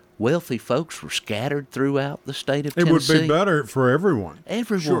wealthy folks were scattered throughout the state of Tennessee? It would be better for everyone.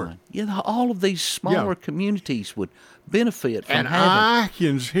 Everyone. Sure. Yeah, all of these smaller communities would benefit from And having. I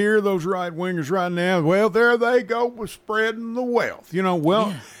can hear those right-wingers right now. Well, there they go with spreading the wealth.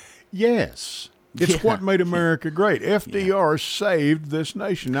 Yes. It's what made America great. FDR saved this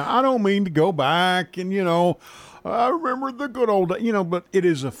nation. Now, I don't mean to go back and, I remember the good old days, but it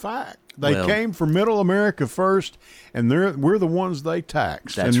is a fact. They came from middle America first, and we're the ones they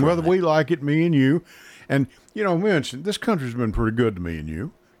taxed. That's and whether right. we like it, me and you, and, mention this country's been pretty good to me and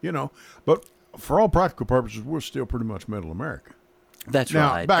you, but for all practical purposes, we're still pretty much middle America. That's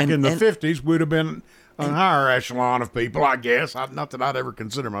Now, right. back in the 50s, we'd have been a higher echelon of people, I guess. Not that I'd ever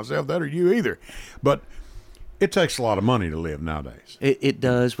consider myself that or you either. But it takes a lot of money to live nowadays. It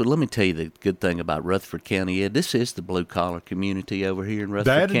does, but let me tell you the good thing about Rutherford County, Ed. This is the blue-collar community over here in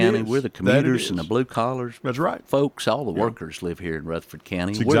Rutherford County. We're the commuters and the blue-collars. That's right. Folks, all the workers live here in Rutherford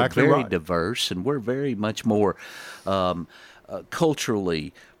County. That's We're exactly very right. diverse, and we're very much more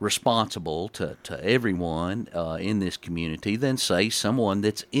culturally responsible to everyone in this community than, say, someone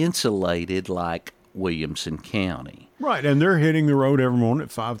that's insulated like Williamson County. Right, and they're hitting the road every morning at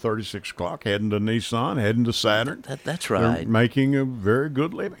 5:30, 6 o'clock, heading to Nissan, heading to Saturn. That's right. They're making a very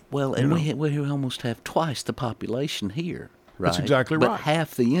good living. Well, and we almost have twice the population here. Right? That's exactly but right.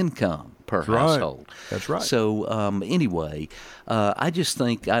 half the income per That's right. household. That's right. So anyway, I just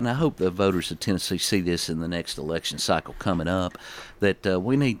think, and I hope the voters of Tennessee see this in the next election cycle coming up, that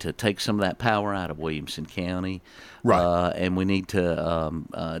we need to take some of that power out of Williamson County. Right. And we need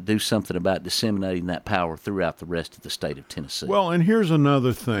to do something about disseminating that power throughout the rest of the state of Tennessee. Well, and here's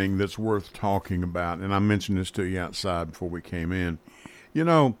another thing that's worth talking about, and I mentioned this to you outside before we came in. We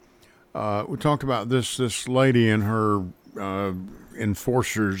talked about this lady and her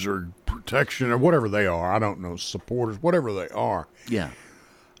enforcers or protection or whatever they are. I don't know, supporters, whatever they are. Yeah.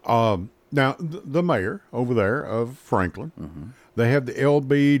 Now, the mayor over there of Franklin, they have the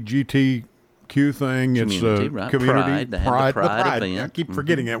LBGTQ thing. Community, it's right. community Pride. They have the Pride event. I keep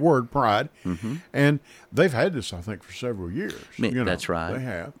forgetting that word, pride. And they've had this, I think, for several years. That's right. They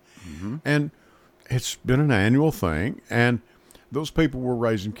have. And it's been an annual thing. And those people were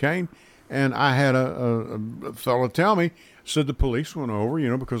raising Cain. And I had a fellow tell me, said the police went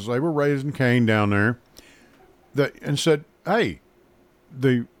over, because they were raising Cain down there, and said, hey,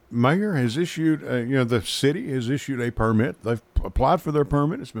 the mayor has issued, the city has issued a permit. They've applied for their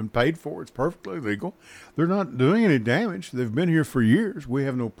permit. It's been paid for. It's perfectly legal. They're not doing any damage. They've been here for years. We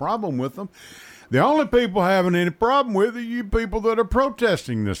have no problem with them. The only people having any problem with are you people that are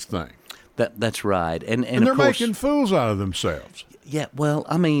protesting this thing. That's right. And they're of course, making fools out of themselves. Yeah, well,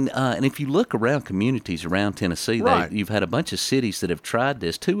 I mean, and if you look around communities around Tennessee, Right. you've had a bunch of cities that have tried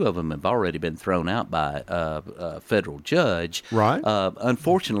this. 2 of them have already been thrown out by a federal judge. Right.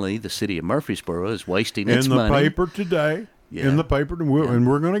 Unfortunately, the city of Murfreesboro is wasting its In the money. paper today. Yeah. In the paper, and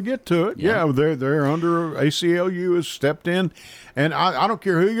we're going to get to it. Yeah. They're under ACLU has stepped in, and I don't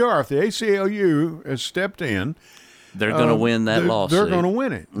care who you are. If the ACLU has stepped in, They're going to win that lawsuit. They're going to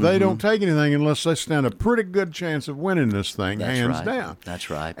win it. They don't take anything unless they stand a pretty good chance of winning this thing, hands down. That's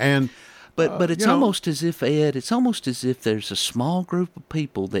right. And But it's almost as if, Ed, there's a small group of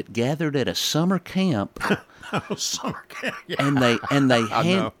people that gathered at a summer camp. Summer camp. Yeah. And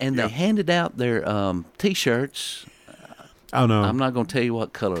they handed out their T-shirts. Oh no! I'm not going to tell you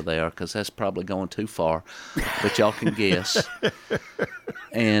what color they are because that's probably going too far, but y'all can guess.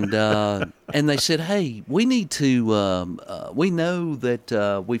 And they said, "Hey, we need to. We know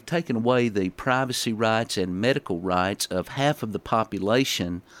that we've taken away the privacy rights and medical rights of half of the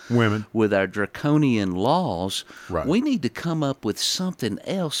population, women, with our draconian laws. Right. We need to come up with something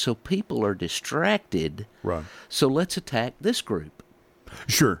else so people are distracted. Right. So let's attack this group."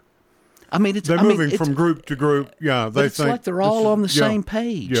 Sure. I mean, they're moving from group to group. Yeah, they it's think like they're all on the same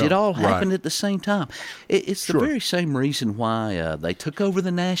page. Yeah, It all happened right. at the same time. It's the very same reason why they took over the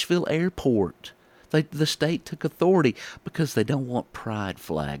Nashville airport. The state took authority because they don't want pride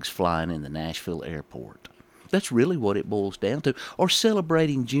flags flying in the Nashville airport. That's really what it boils down to. Or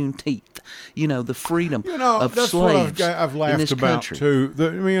celebrating Juneteenth, the freedom of that's slaves what I've laughed in this about country. too.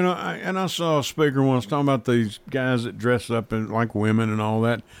 And I saw a speaker once talking about these guys that dress up in, like women and all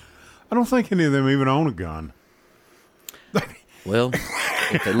that. I don't think any of them even own a gun. Well,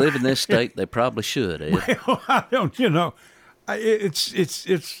 if they live in this state, they probably should, Ed. Well, I don't,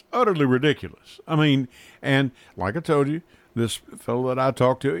 it's utterly ridiculous. I mean, and like I told you, this fellow that I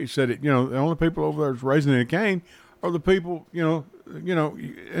talked to, he said, the only people over there that's raising a cane are the people, and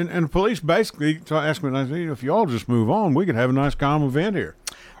the police basically asked me, if you all just move on, we could have a nice calm event here.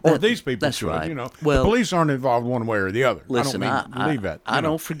 Or these people that's should, right. Well, the police aren't involved one way or the other. Listen, I don't believe that. I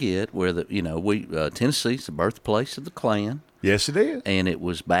don't forget where Tennessee's the birthplace of the Klan. Yes, it is. And it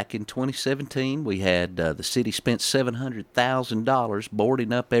was back in 2017. We had the city spent $700,000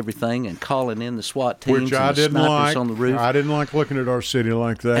 boarding up everything and calling in the SWAT teams Which and I the didn't snipers like. on the roof. I didn't like looking at our city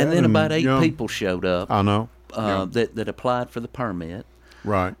like that. And then about 8 people showed up. I know. That applied for the permit.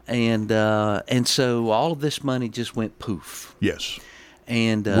 Right. And so all of this money just went poof. Yes.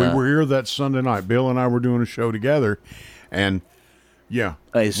 And we were here that Sunday night. Bill and I were doing a show together, and yeah,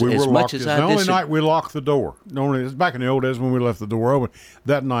 we were locked. Much as the only night we locked the door. Normally, it's back in the old days when we left the door open.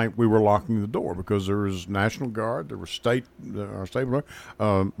 That night we were locking the door because there was National Guard, there was our state,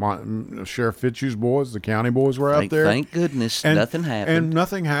 Sheriff Fitzhugh's boys, the county boys were out there. Thank goodness nothing happened. And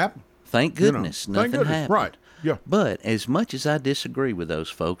nothing happened. Thank goodness nothing happened. Right. Yeah. But as much as I disagree with those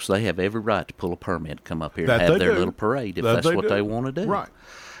folks, they have every right to pull a permit to come up here and have their little parade if that's what they want to do. Right.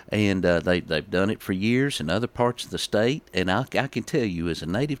 And they've done it for years in other parts of the state. And I can tell you, as a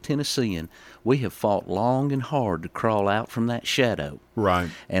native Tennessean, we have fought long and hard to crawl out from that shadow. Right.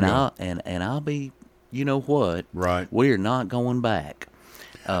 And I'll be, Right. We are not going back.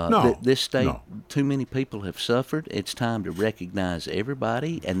 This state, too many people have suffered. It's time to recognize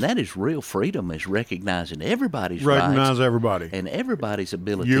everybody, and that is real freedom, is recognizing everybody's rights. Recognize everybody. And everybody's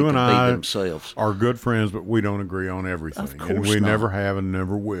ability you to and be I themselves. Are good friends, but we don't agree on everything. Of course and we not. never have and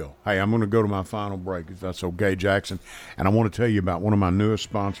never will. Hey, I'm going to go to my final break, if that's okay, Jackson. And I want to tell you about one of my newest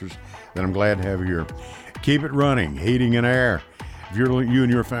sponsors that I'm glad to have here. Keep It Running, Heating and Air. If you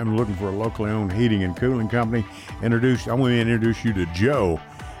and your family are looking for a locally owned heating and cooling company, I want to introduce you to Joe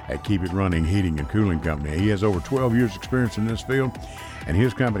at Keep It Running Heating and Cooling Company. He has over 12 years experience in this field, and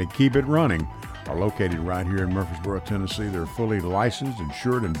his company, Keep It Running, are located right here in Murfreesboro, Tennessee. They're fully licensed,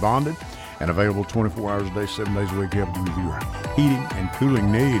 insured, and bonded, and available 24 hours a day, 7 days a week, helping you with your heating and cooling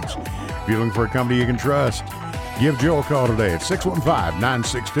needs. If you're looking for a company you can trust, give Joe a call today at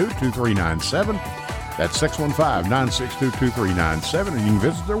 615-962-2397. That's 615-962-2397, and you can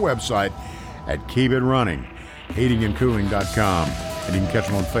visit their website at keepitrunningheatingandcooling.com. And you can catch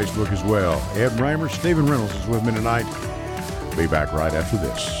them on Facebook as well. Ed Raymer, Stephen Reynolds is with me tonight. Be back right after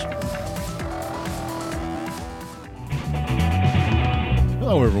this.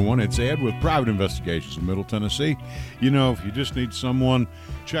 Hello, everyone. It's Ed with Private Investigations in Middle Tennessee. If you just need someone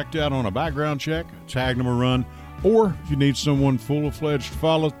checked out on a background check, tag them a run, or if you need someone full-fledged to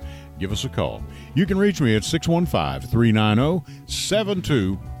follow, give us a call. You can reach me at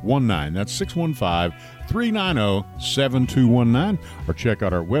 615-390-7219. That's 615-390-7219. Or check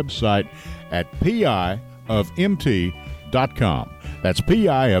out our website at piofmt.com. That's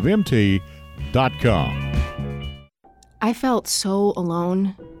piofmt.com. I felt so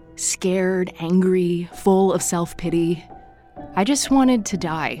alone, scared, angry, full of self-pity. I just wanted to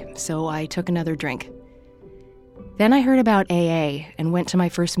die, so I took another drink. Then I heard about AA and went to my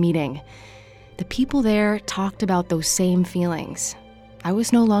first meeting. The people there talked about those same feelings. I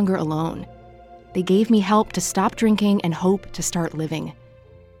was no longer alone. They gave me help to stop drinking and hope to start living.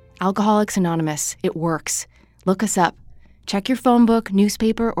 Alcoholics Anonymous, it works. Look us up. Check your phone book,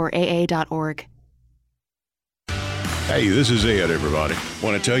 newspaper, or AA.org. Hey, this is Ed, everybody. I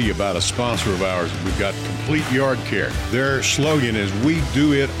want to tell you about a sponsor of ours. We've got Complete Yard Care. Their slogan is, we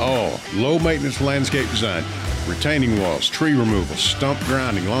do it all. Low maintenance landscape design, retaining walls, tree removal, stump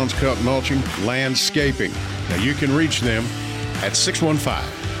grinding, lawns cut, mulching, landscaping. Now you can reach them at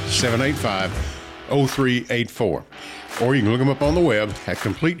 615-785-0384. Or you can look them up on the web at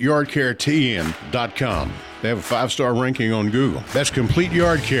CompleteYardCareTN.com. They have a 5-star ranking on Google. That's Complete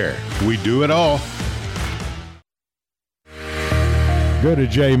Yard Care. We do it all. Go to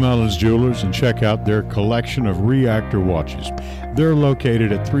J. Mullins Jewelers and check out their collection of reactor watches. They're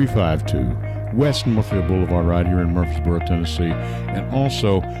located at 352 West Northfield Boulevard right here in Murfreesboro, Tennessee. And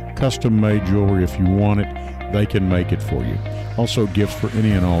also custom-made jewelry. If you want it, they can make it for you. Also gifts for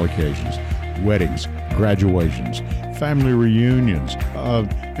any and all occasions. weddings, graduations, family reunions,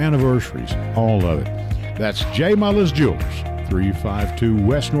 anniversaries, all of it. That's J. Mullis Jewelers, 352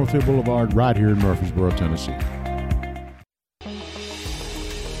 West Northfield Boulevard, right here in Murfreesboro, Tennessee.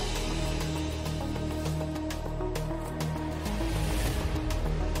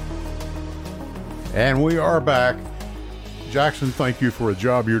 And we are back. Jackson, thank you for a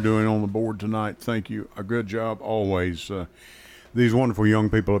job you're doing on the board tonight. Thank you. A good job always. These wonderful young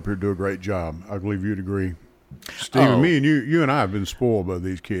people up here do a great job. I believe you'd agree. Stephen, me and you and I have been spoiled by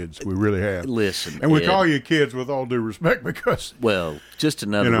these kids. We really have. Listen, and we call you kids with all due respect because... Well, just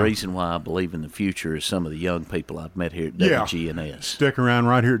another reason why I believe in the future is some of the young people I've met here at WGNS. Stick around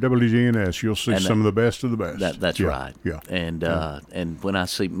right here at WGNS. You'll see some of the best of the best. That's right. Yeah. And when I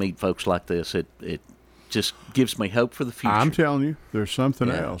meet folks like this, it just gives me hope for the future. I'm telling you, there's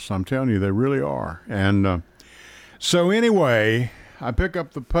something else. I'm telling you, they really are. And so anyway, I pick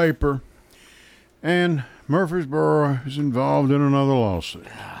up the paper, and Murfreesboro is involved in another lawsuit.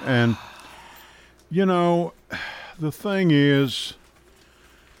 And, the thing is,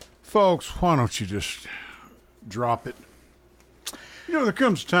 folks, why don't you just drop it? There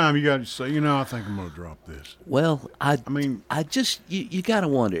comes a time you got to say, I think I'm going to drop this. Well, I just, you got to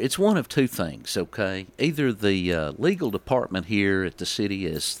wonder. It's one of two things, okay? Either the legal department here at the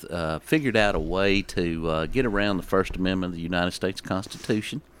city has figured out a way to get around the First Amendment of the United States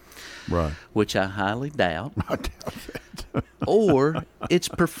Constitution, right? Which I highly doubt. I doubt that. Or it's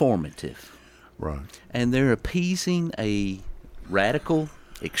performative. Right. And they're appeasing a radical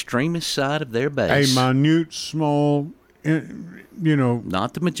extremist side of their base. A minute, small...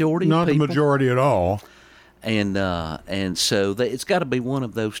 not the majority not of people. The majority at all. And so it's got to be one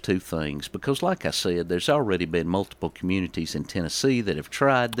of those two things, because like I said, there's already been multiple communities in Tennessee that have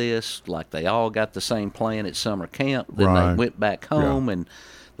tried this, like they all got the same plan at summer camp, then they went back home and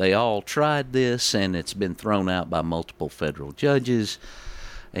they all tried this, and it's been thrown out by multiple federal judges.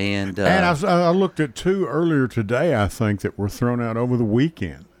 And I looked at two earlier today, I think, that were thrown out over the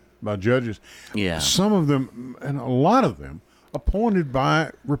weekend by judges. Yeah. Some of them, and a lot of them, appointed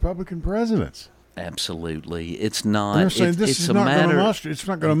by Republican presidents. Absolutely. It's not. They're saying this is not going to muster. It's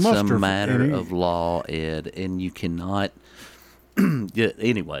not going to muster. It's a matter of law, Ed, and you cannot.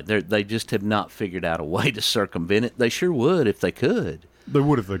 Anyway, they just have not figured out a way to circumvent it. They sure would if they could. They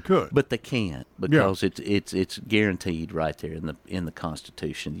would if they could, but they can't, because it's guaranteed right there in the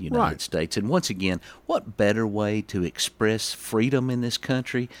Constitution of the United States. And once again, what better way to express freedom in this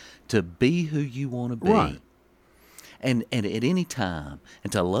country to be who you want to be, and at any time,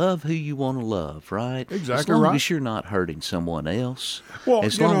 and to love who you want to love, right? Exactly. As long as you're not hurting someone else,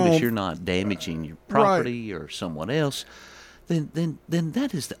 as long as you're not damaging your property or someone else. Then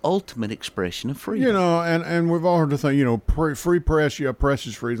that is the ultimate expression of freedom. And we've all heard the thing, free press, press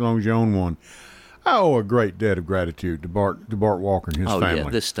is free as long as you own one. I owe a great debt of gratitude to Bart Walker and his family. Oh, yeah,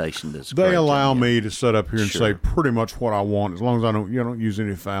 this station does a They great allow job, me to sit up here and say pretty much what I want, as long as I don't use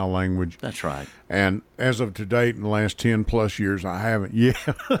any foul language. That's right. And as of to date, in the last 10+ years, I haven't yet.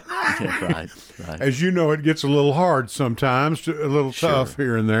 Right. As you know, it gets a little hard sometimes, a little tough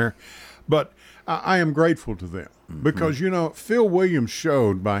here and there. But I am grateful to them. Because, Phil Williams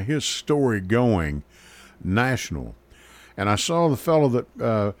showed by his story going national. And I saw the fellow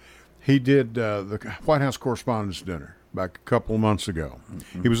that he did the White House Correspondents' Dinner back a couple of months ago.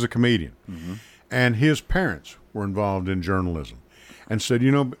 Mm-hmm. He was a comedian. Mm-hmm. And his parents were involved in journalism and said,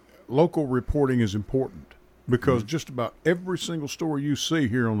 local reporting is important because just about every single story you see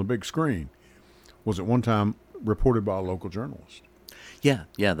here on the big screen was at one time reported by a local journalist. Yeah,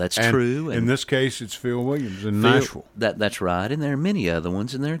 that's true. And in this case, it's Phil Williams in Nashville. That's right, and there are many other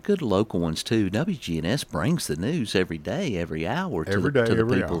ones, and there are good local ones too. WGNS brings the news every day, every hour to the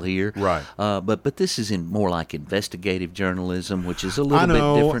people here. Right. But this is more like investigative journalism, which is a little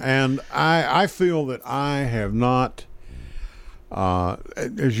bit different. And I feel that I have not.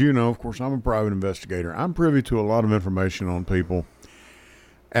 As you know, of course, I'm a private investigator. I'm privy to a lot of information on people,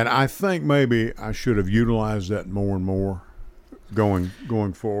 and I think maybe I should have utilized that more and more going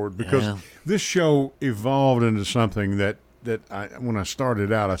forward, because this show evolved into something that when I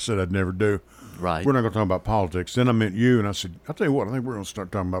started out, I said I'd never do. Right. We're not going to talk about politics. Then I met you, and I said, I'll tell you what, I think we're going to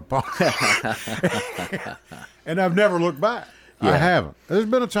start talking about politics. And I've never looked back. Yeah. I haven't. There's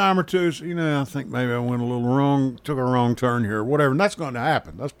been a time or two, I think maybe I went a little wrong, took a wrong turn here, or whatever, and that's going to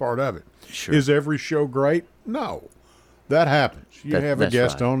happen. That's part of it. Sure. Is every show great? No. That happens. You have a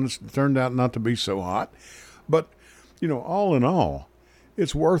guest on that's turned out not to be so hot. But, all in all,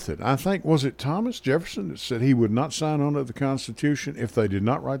 it's worth it. I think, was it Thomas Jefferson that said he would not sign on to the Constitution if they did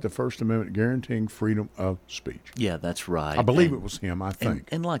not write the First Amendment guaranteeing freedom of speech? Yeah, that's right. I believe it was him, I think.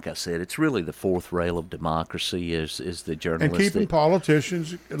 And like I said, it's really the fourth rail of democracy is the journalist. And keeping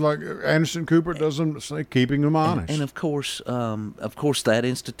politicians, like Anderson Cooper doesn't say, keeping them honest. And of course, that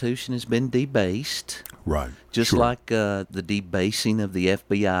institution has been debased. Right. Just like the debasing of the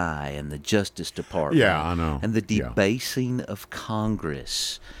FBI and the Justice Department. Yeah, I know. And the debasing of Congress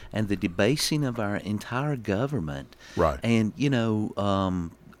and the debasing of our entire government. Right. And,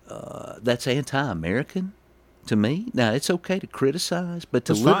 that's anti-American to me. Now, it's okay to criticize, but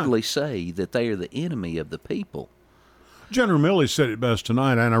to literally say that they are the enemy of the people. General Milley said it best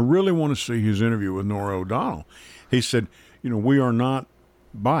tonight, and I really want to see his interview with Norah O'Donnell. He said, we are not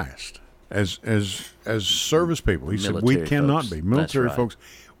biased as service people. He said we cannot be. Military folks,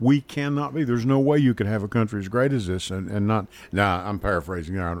 we cannot be. There's no way you could have a country as great as this and not. Now, I'm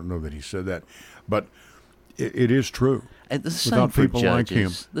paraphrasing. I don't know that he said that, but it is true. And the same for people judges, like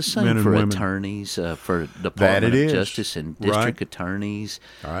him, the same men and for women. Attorneys, for Department of Justice and district attorneys.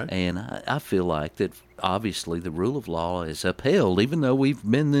 Right. And I feel like that obviously the rule of law is upheld, even though we've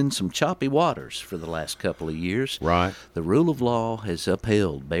been in some choppy waters for the last couple of years. Right. The rule of law has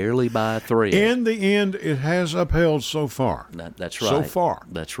upheld barely by a thread. In the end, it has upheld so far. That's right. So far.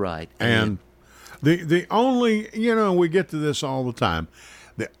 That's right. And the only, we get to this all the time,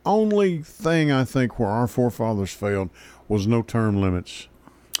 the only thing I think where our forefathers failed was no term limits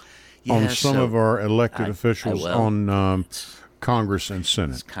on some of our elected officials on Congress and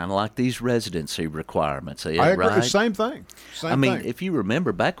Senate. It's kind of like these residency requirements. I agree. Right? Same thing. If you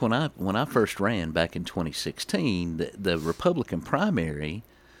remember back when I first ran back in 2016, the Republican primary,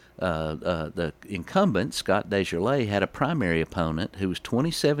 the incumbent, Scott DesJarlais, had a primary opponent who was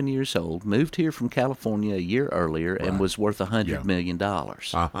 27 years old, moved here from California a year earlier, and was worth $100 million.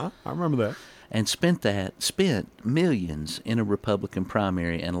 I remember that. And spent millions in a Republican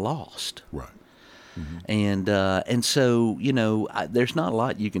primary and lost. Right. Mm-hmm. And so, there's not a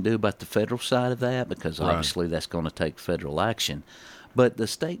lot you can do about the federal side of that because obviously that's going to take federal action. But the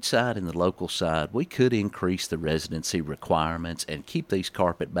state side and the local side, we could increase the residency requirements and keep these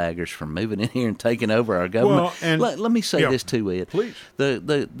carpetbaggers from moving in here and taking over our government. Well, let me say this too, Ed. Please.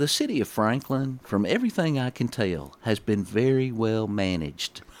 The city of Franklin, from everything I can tell, has been very well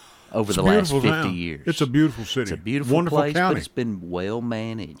managed over the last 50 years. It's a beautiful city. It's a beautiful wonderful place, county. but it's been well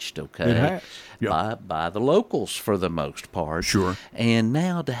managed, okay? It has. Yeah. By the locals for the most part. Sure. And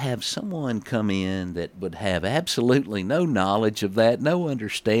now to have someone come in that would have absolutely no knowledge of that, no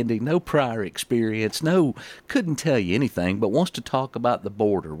understanding, no prior experience, couldn't tell you anything, but wants to talk about the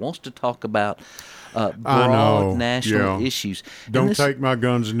border, wants to talk about broad national issues. Don't take my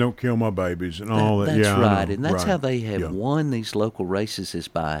guns and don't kill my babies and all that. That's right, and that's how they have won these local races is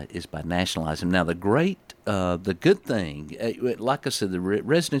by nationalizing them. Now the good thing, like I said, the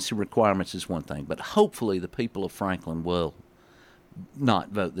residency requirements is one thing, but hopefully the people of Franklin will not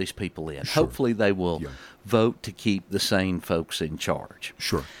vote these people in. Sure. Hopefully they will vote to keep the sane folks in charge.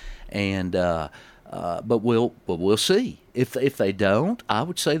 Sure. And but we'll see. If they don't, I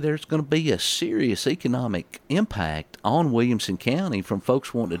would say there's going to be a serious economic impact on Williamson County from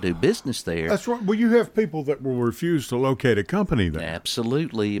folks wanting to do business there. That's right. Well, you have people that will refuse to locate a company there.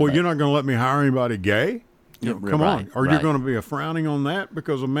 Absolutely. Well, you're not going to let me hire anybody gay? Come on. Or you're going to be frowning on that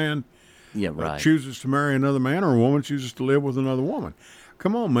because a man chooses to marry another man or a woman chooses to live with another woman.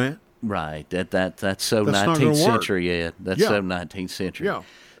 Come on, man. Right. That's so 19th century, Ed. That's so 19th century. Yeah.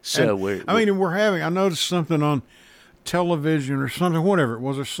 So I noticed something on television or something, whatever it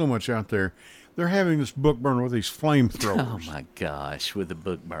was. There's so much out there. They're having this book burner with these flamethrowers. Oh my gosh, with the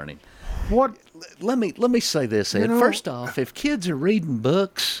book burning. What? Let me say this, Ed. First off, if kids are reading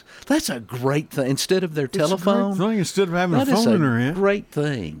books, that's a great thing. Instead of their telephone, it's a great thing. Instead of having a phone in their hand, great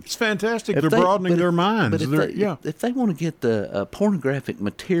thing. It's fantastic. They're broadening their minds. But if they want to get the pornographic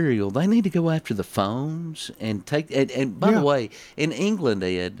material, they need to go after the phones and take. And by the way, in England,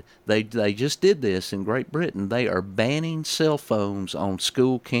 Ed, they just did this in Great Britain. They are banning cell phones on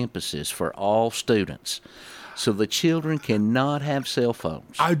school campuses for all students. So the children cannot have cell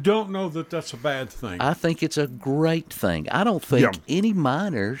phones. I don't know that that's a bad thing. I think it's a great thing. I don't think any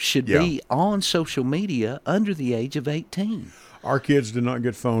minor should be on social media under the age of 18. Our kids did not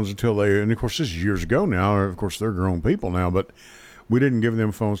get phones until and of course this is years ago now, of course they're grown people now, but we didn't give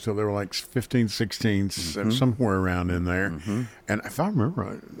them phones till they were like 15, 16, somewhere around in there. Mm-hmm. And if I remember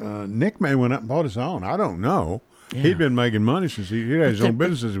right, Nick may went up and bought his own. I don't know. He'd been making money since he had his own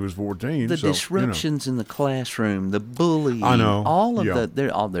business since he was 14. The disruptions in the classroom, the bullying, all of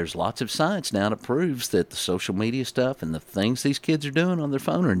there's lots of science now that proves that the social media stuff and the things these kids are doing on their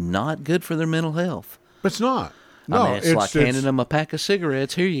phone are not good for their mental health. It's not. No, I mean, it's like handing them a pack of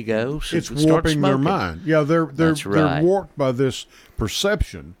cigarettes. Here you go. It's warping their mind. Yeah, they're warped by this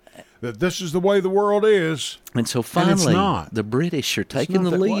perception that this is the way the world is. And so finally, the British are taking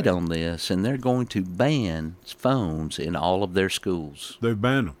the lead on this, and they're going to ban phones in all of their schools. They've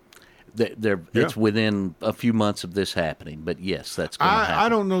banned them. It's within a few months of this happening, but yes, that's going to happen. I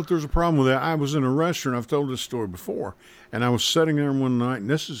don't know if there's a problem with that. I was in a restaurant. I've told this story before, and I was sitting there one night, and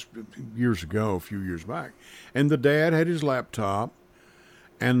this is years ago, a few years back, and the dad had his laptop,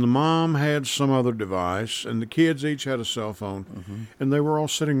 and the mom had some other device, and the kids each had a cell phone, and they were all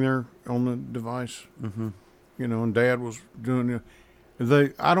sitting there on the device, and Dad was doing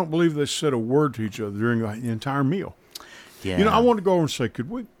it. I don't believe they said a word to each other during the entire meal. Yeah. I want to go over and say, could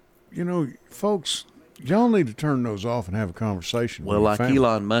we, folks, y'all need to turn those off and have a conversation. Well, like family.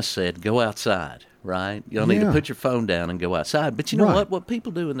 Elon Musk said, go outside. Right? Y'all need to put your phone down and go outside. But you know what? What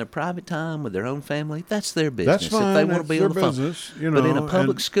people do in their private time with their own family, that's their business. That's fine. If they want to be on the business, phone. But in a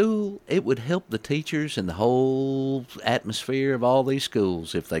public school, it would help the teachers and the whole atmosphere of all these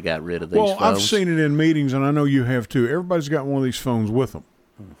schools if they got rid of these phones. Well, I've seen it in meetings, and I know you have too. Everybody's got one of these phones with them.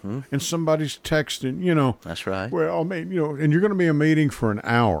 And somebody's texting, That's right. Well, I mean, and you're going to be in a meeting for an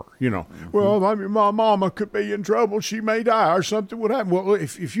hour, Well, I mean, my mama could be in trouble. She may die or something would happen. Well,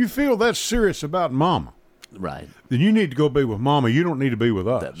 if you feel that's serious about mama, right, then you need to go be with mama. You don't need to be with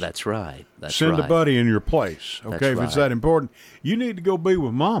us. That's right. Send a buddy in your place, okay? If it's that important, you need to go be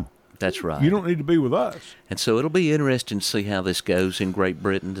with mama. That's right. You don't need to be with us. And so it'll be interesting to see how this goes in Great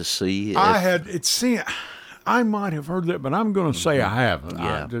Britain to see. I might have heard that, but I'm going to say I haven't.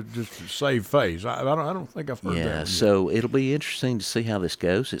 Yeah. Just to save face. I don't think I've heard that. Yeah, so it'll be interesting to see how this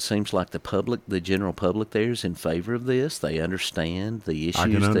goes. It seems like the general public there is in favor of this. They understand the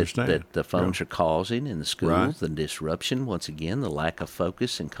issues that the phones are causing in the schools, the disruption, once again, the lack of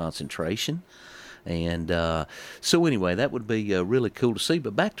focus and concentration. And so anyway, that would be really cool to see.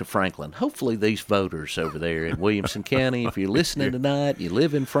 But back to Franklin. Hopefully these voters over there in Williamson County, if you're listening tonight, you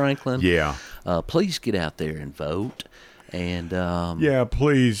live in Franklin, please get out there and vote. And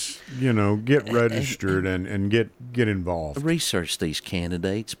please, get registered and get involved. Research these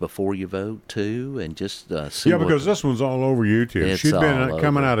candidates before you vote too, and just see. Yeah, because this one's all over YouTube. She'd been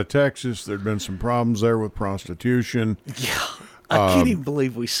coming out of Texas. There'd been some problems there with prostitution. Yeah. I can't even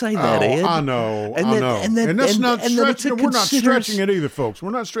believe we say that, Ed. I know. And that's not stretching. We're not stretching it either, folks.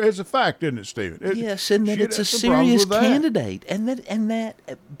 We're not stretching. It's a fact, isn't it, Stephen? Yes, and that it's a serious candidate. And that,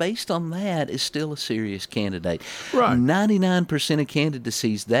 based on that, is still a serious candidate. Right. 99% of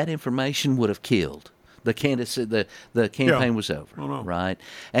candidacies, that information would have killed. The candidacy, the campaign was over, right?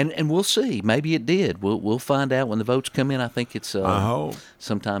 And we'll see. Maybe it did. We'll find out when the votes come in. I think it's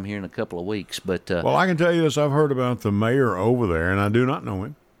sometime here in a couple of weeks. But well, I can tell you this: I've heard about the mayor over there, and I do not know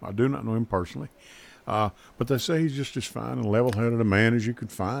him. I do not know him personally, but they say he's just as fine and level-headed a man as you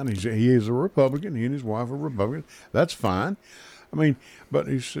could find. He is a Republican. He and his wife are Republican. That's fine. I mean, but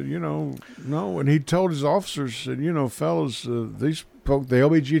he said, no, and he told his officers, said, fellas, these folk, the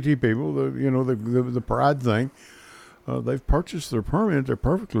LGBT people, the pride thing, they've purchased their permit. They're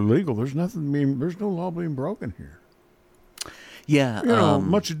perfectly legal. There's there's no law being broken here. Yeah.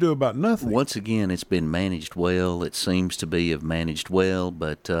 Much ado about nothing. Once again, it's been managed well. It seems to be managed well,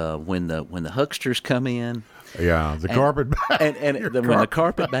 but when the hucksters come in. Yeah, the carpetbaggers. When the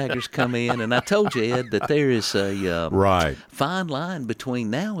carpetbaggers come in, and I told you, Ed, that there is a fine line between,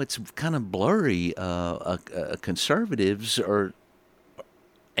 now it's kind of blurry. Conservatives are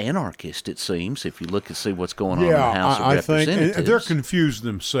anarchist, it seems, if you look and see what's going on in the House of Representatives. Think, and they're confused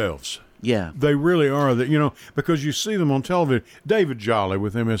themselves. Yeah. They really are. That because you see them on television. David Jolly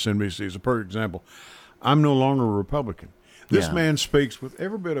with MSNBC is a perfect example. I'm no longer a Republican. This man speaks with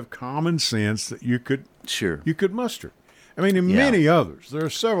every bit of common sense that you could muster. I mean, and many others. There are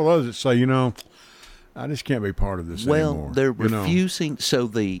several others that say, I just can't be part of this anymore. Well, they're refusing.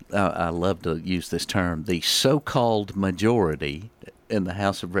 So I love to use this term, the so-called majority in the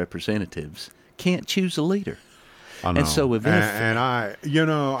House of Representatives can't choose a leader. I know. And so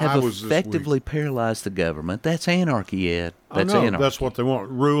have effectively paralyzed the government. That's anarchy, Ed. That's anarchy. That's what they want,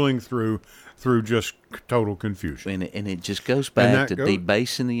 ruling through just total confusion. And it just goes back to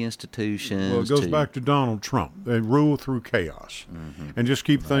debasing the institutions. Well, it goes back to Donald Trump. They rule through chaos and just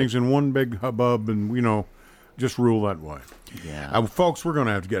keep things in one big hubbub and, just rule that way. Yeah. Folks, we're going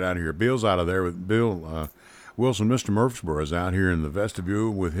to have to get out of here. Bill's out of there with Bill Wilson. Mr. Murfreesboro is out here in the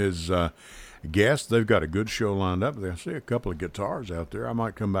vestibule with his guests. They've got a good show lined up. I see a couple of guitars out there. I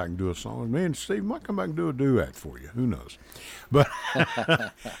might come back and do a song with me, and Steve might come back and do a duet for you. Who knows? But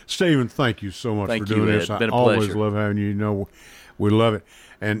Stephen, thank you so much for doing this. Ed. Been a I always pleasure. love having you. You know, we love it.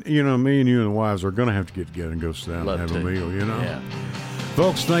 And, you know, me and you and the wives are going to have to get together and go sit down and have a meal, you know? Yeah.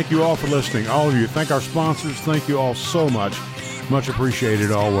 Folks, thank you all for listening. All of you. Thank our sponsors. Thank you all so much. Much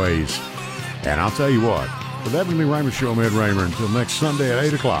appreciated always. And I'll tell you what, for the Edwin Lee Raymer Show, I'm Ed Raymer. Until next Sunday at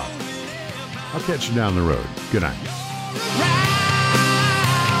 8 o'clock, I'll catch you down the road. Good night.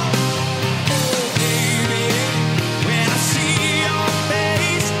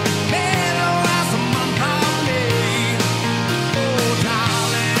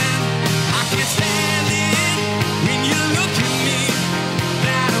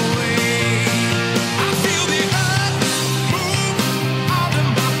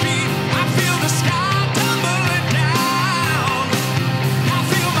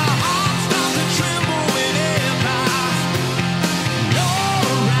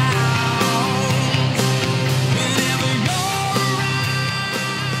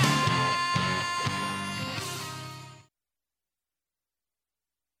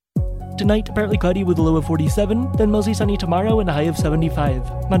 Tonight, partly cloudy with a low of 47, then mostly sunny tomorrow and a high of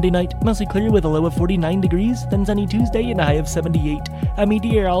 75. Monday night, mostly clear with a low of 49 degrees, then sunny Tuesday and a high of 78. I'm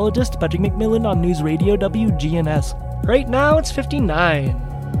meteorologist Patrick McMillan on News Radio WGNS. Right now, it's 59.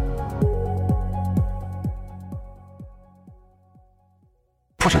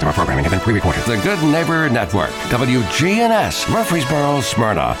 Portions of our programming have been pre-recorded. The Good Neighbor Network, WGNS, Murfreesboro,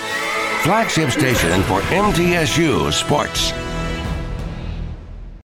 Smyrna. Flagship station for MTSU Sports.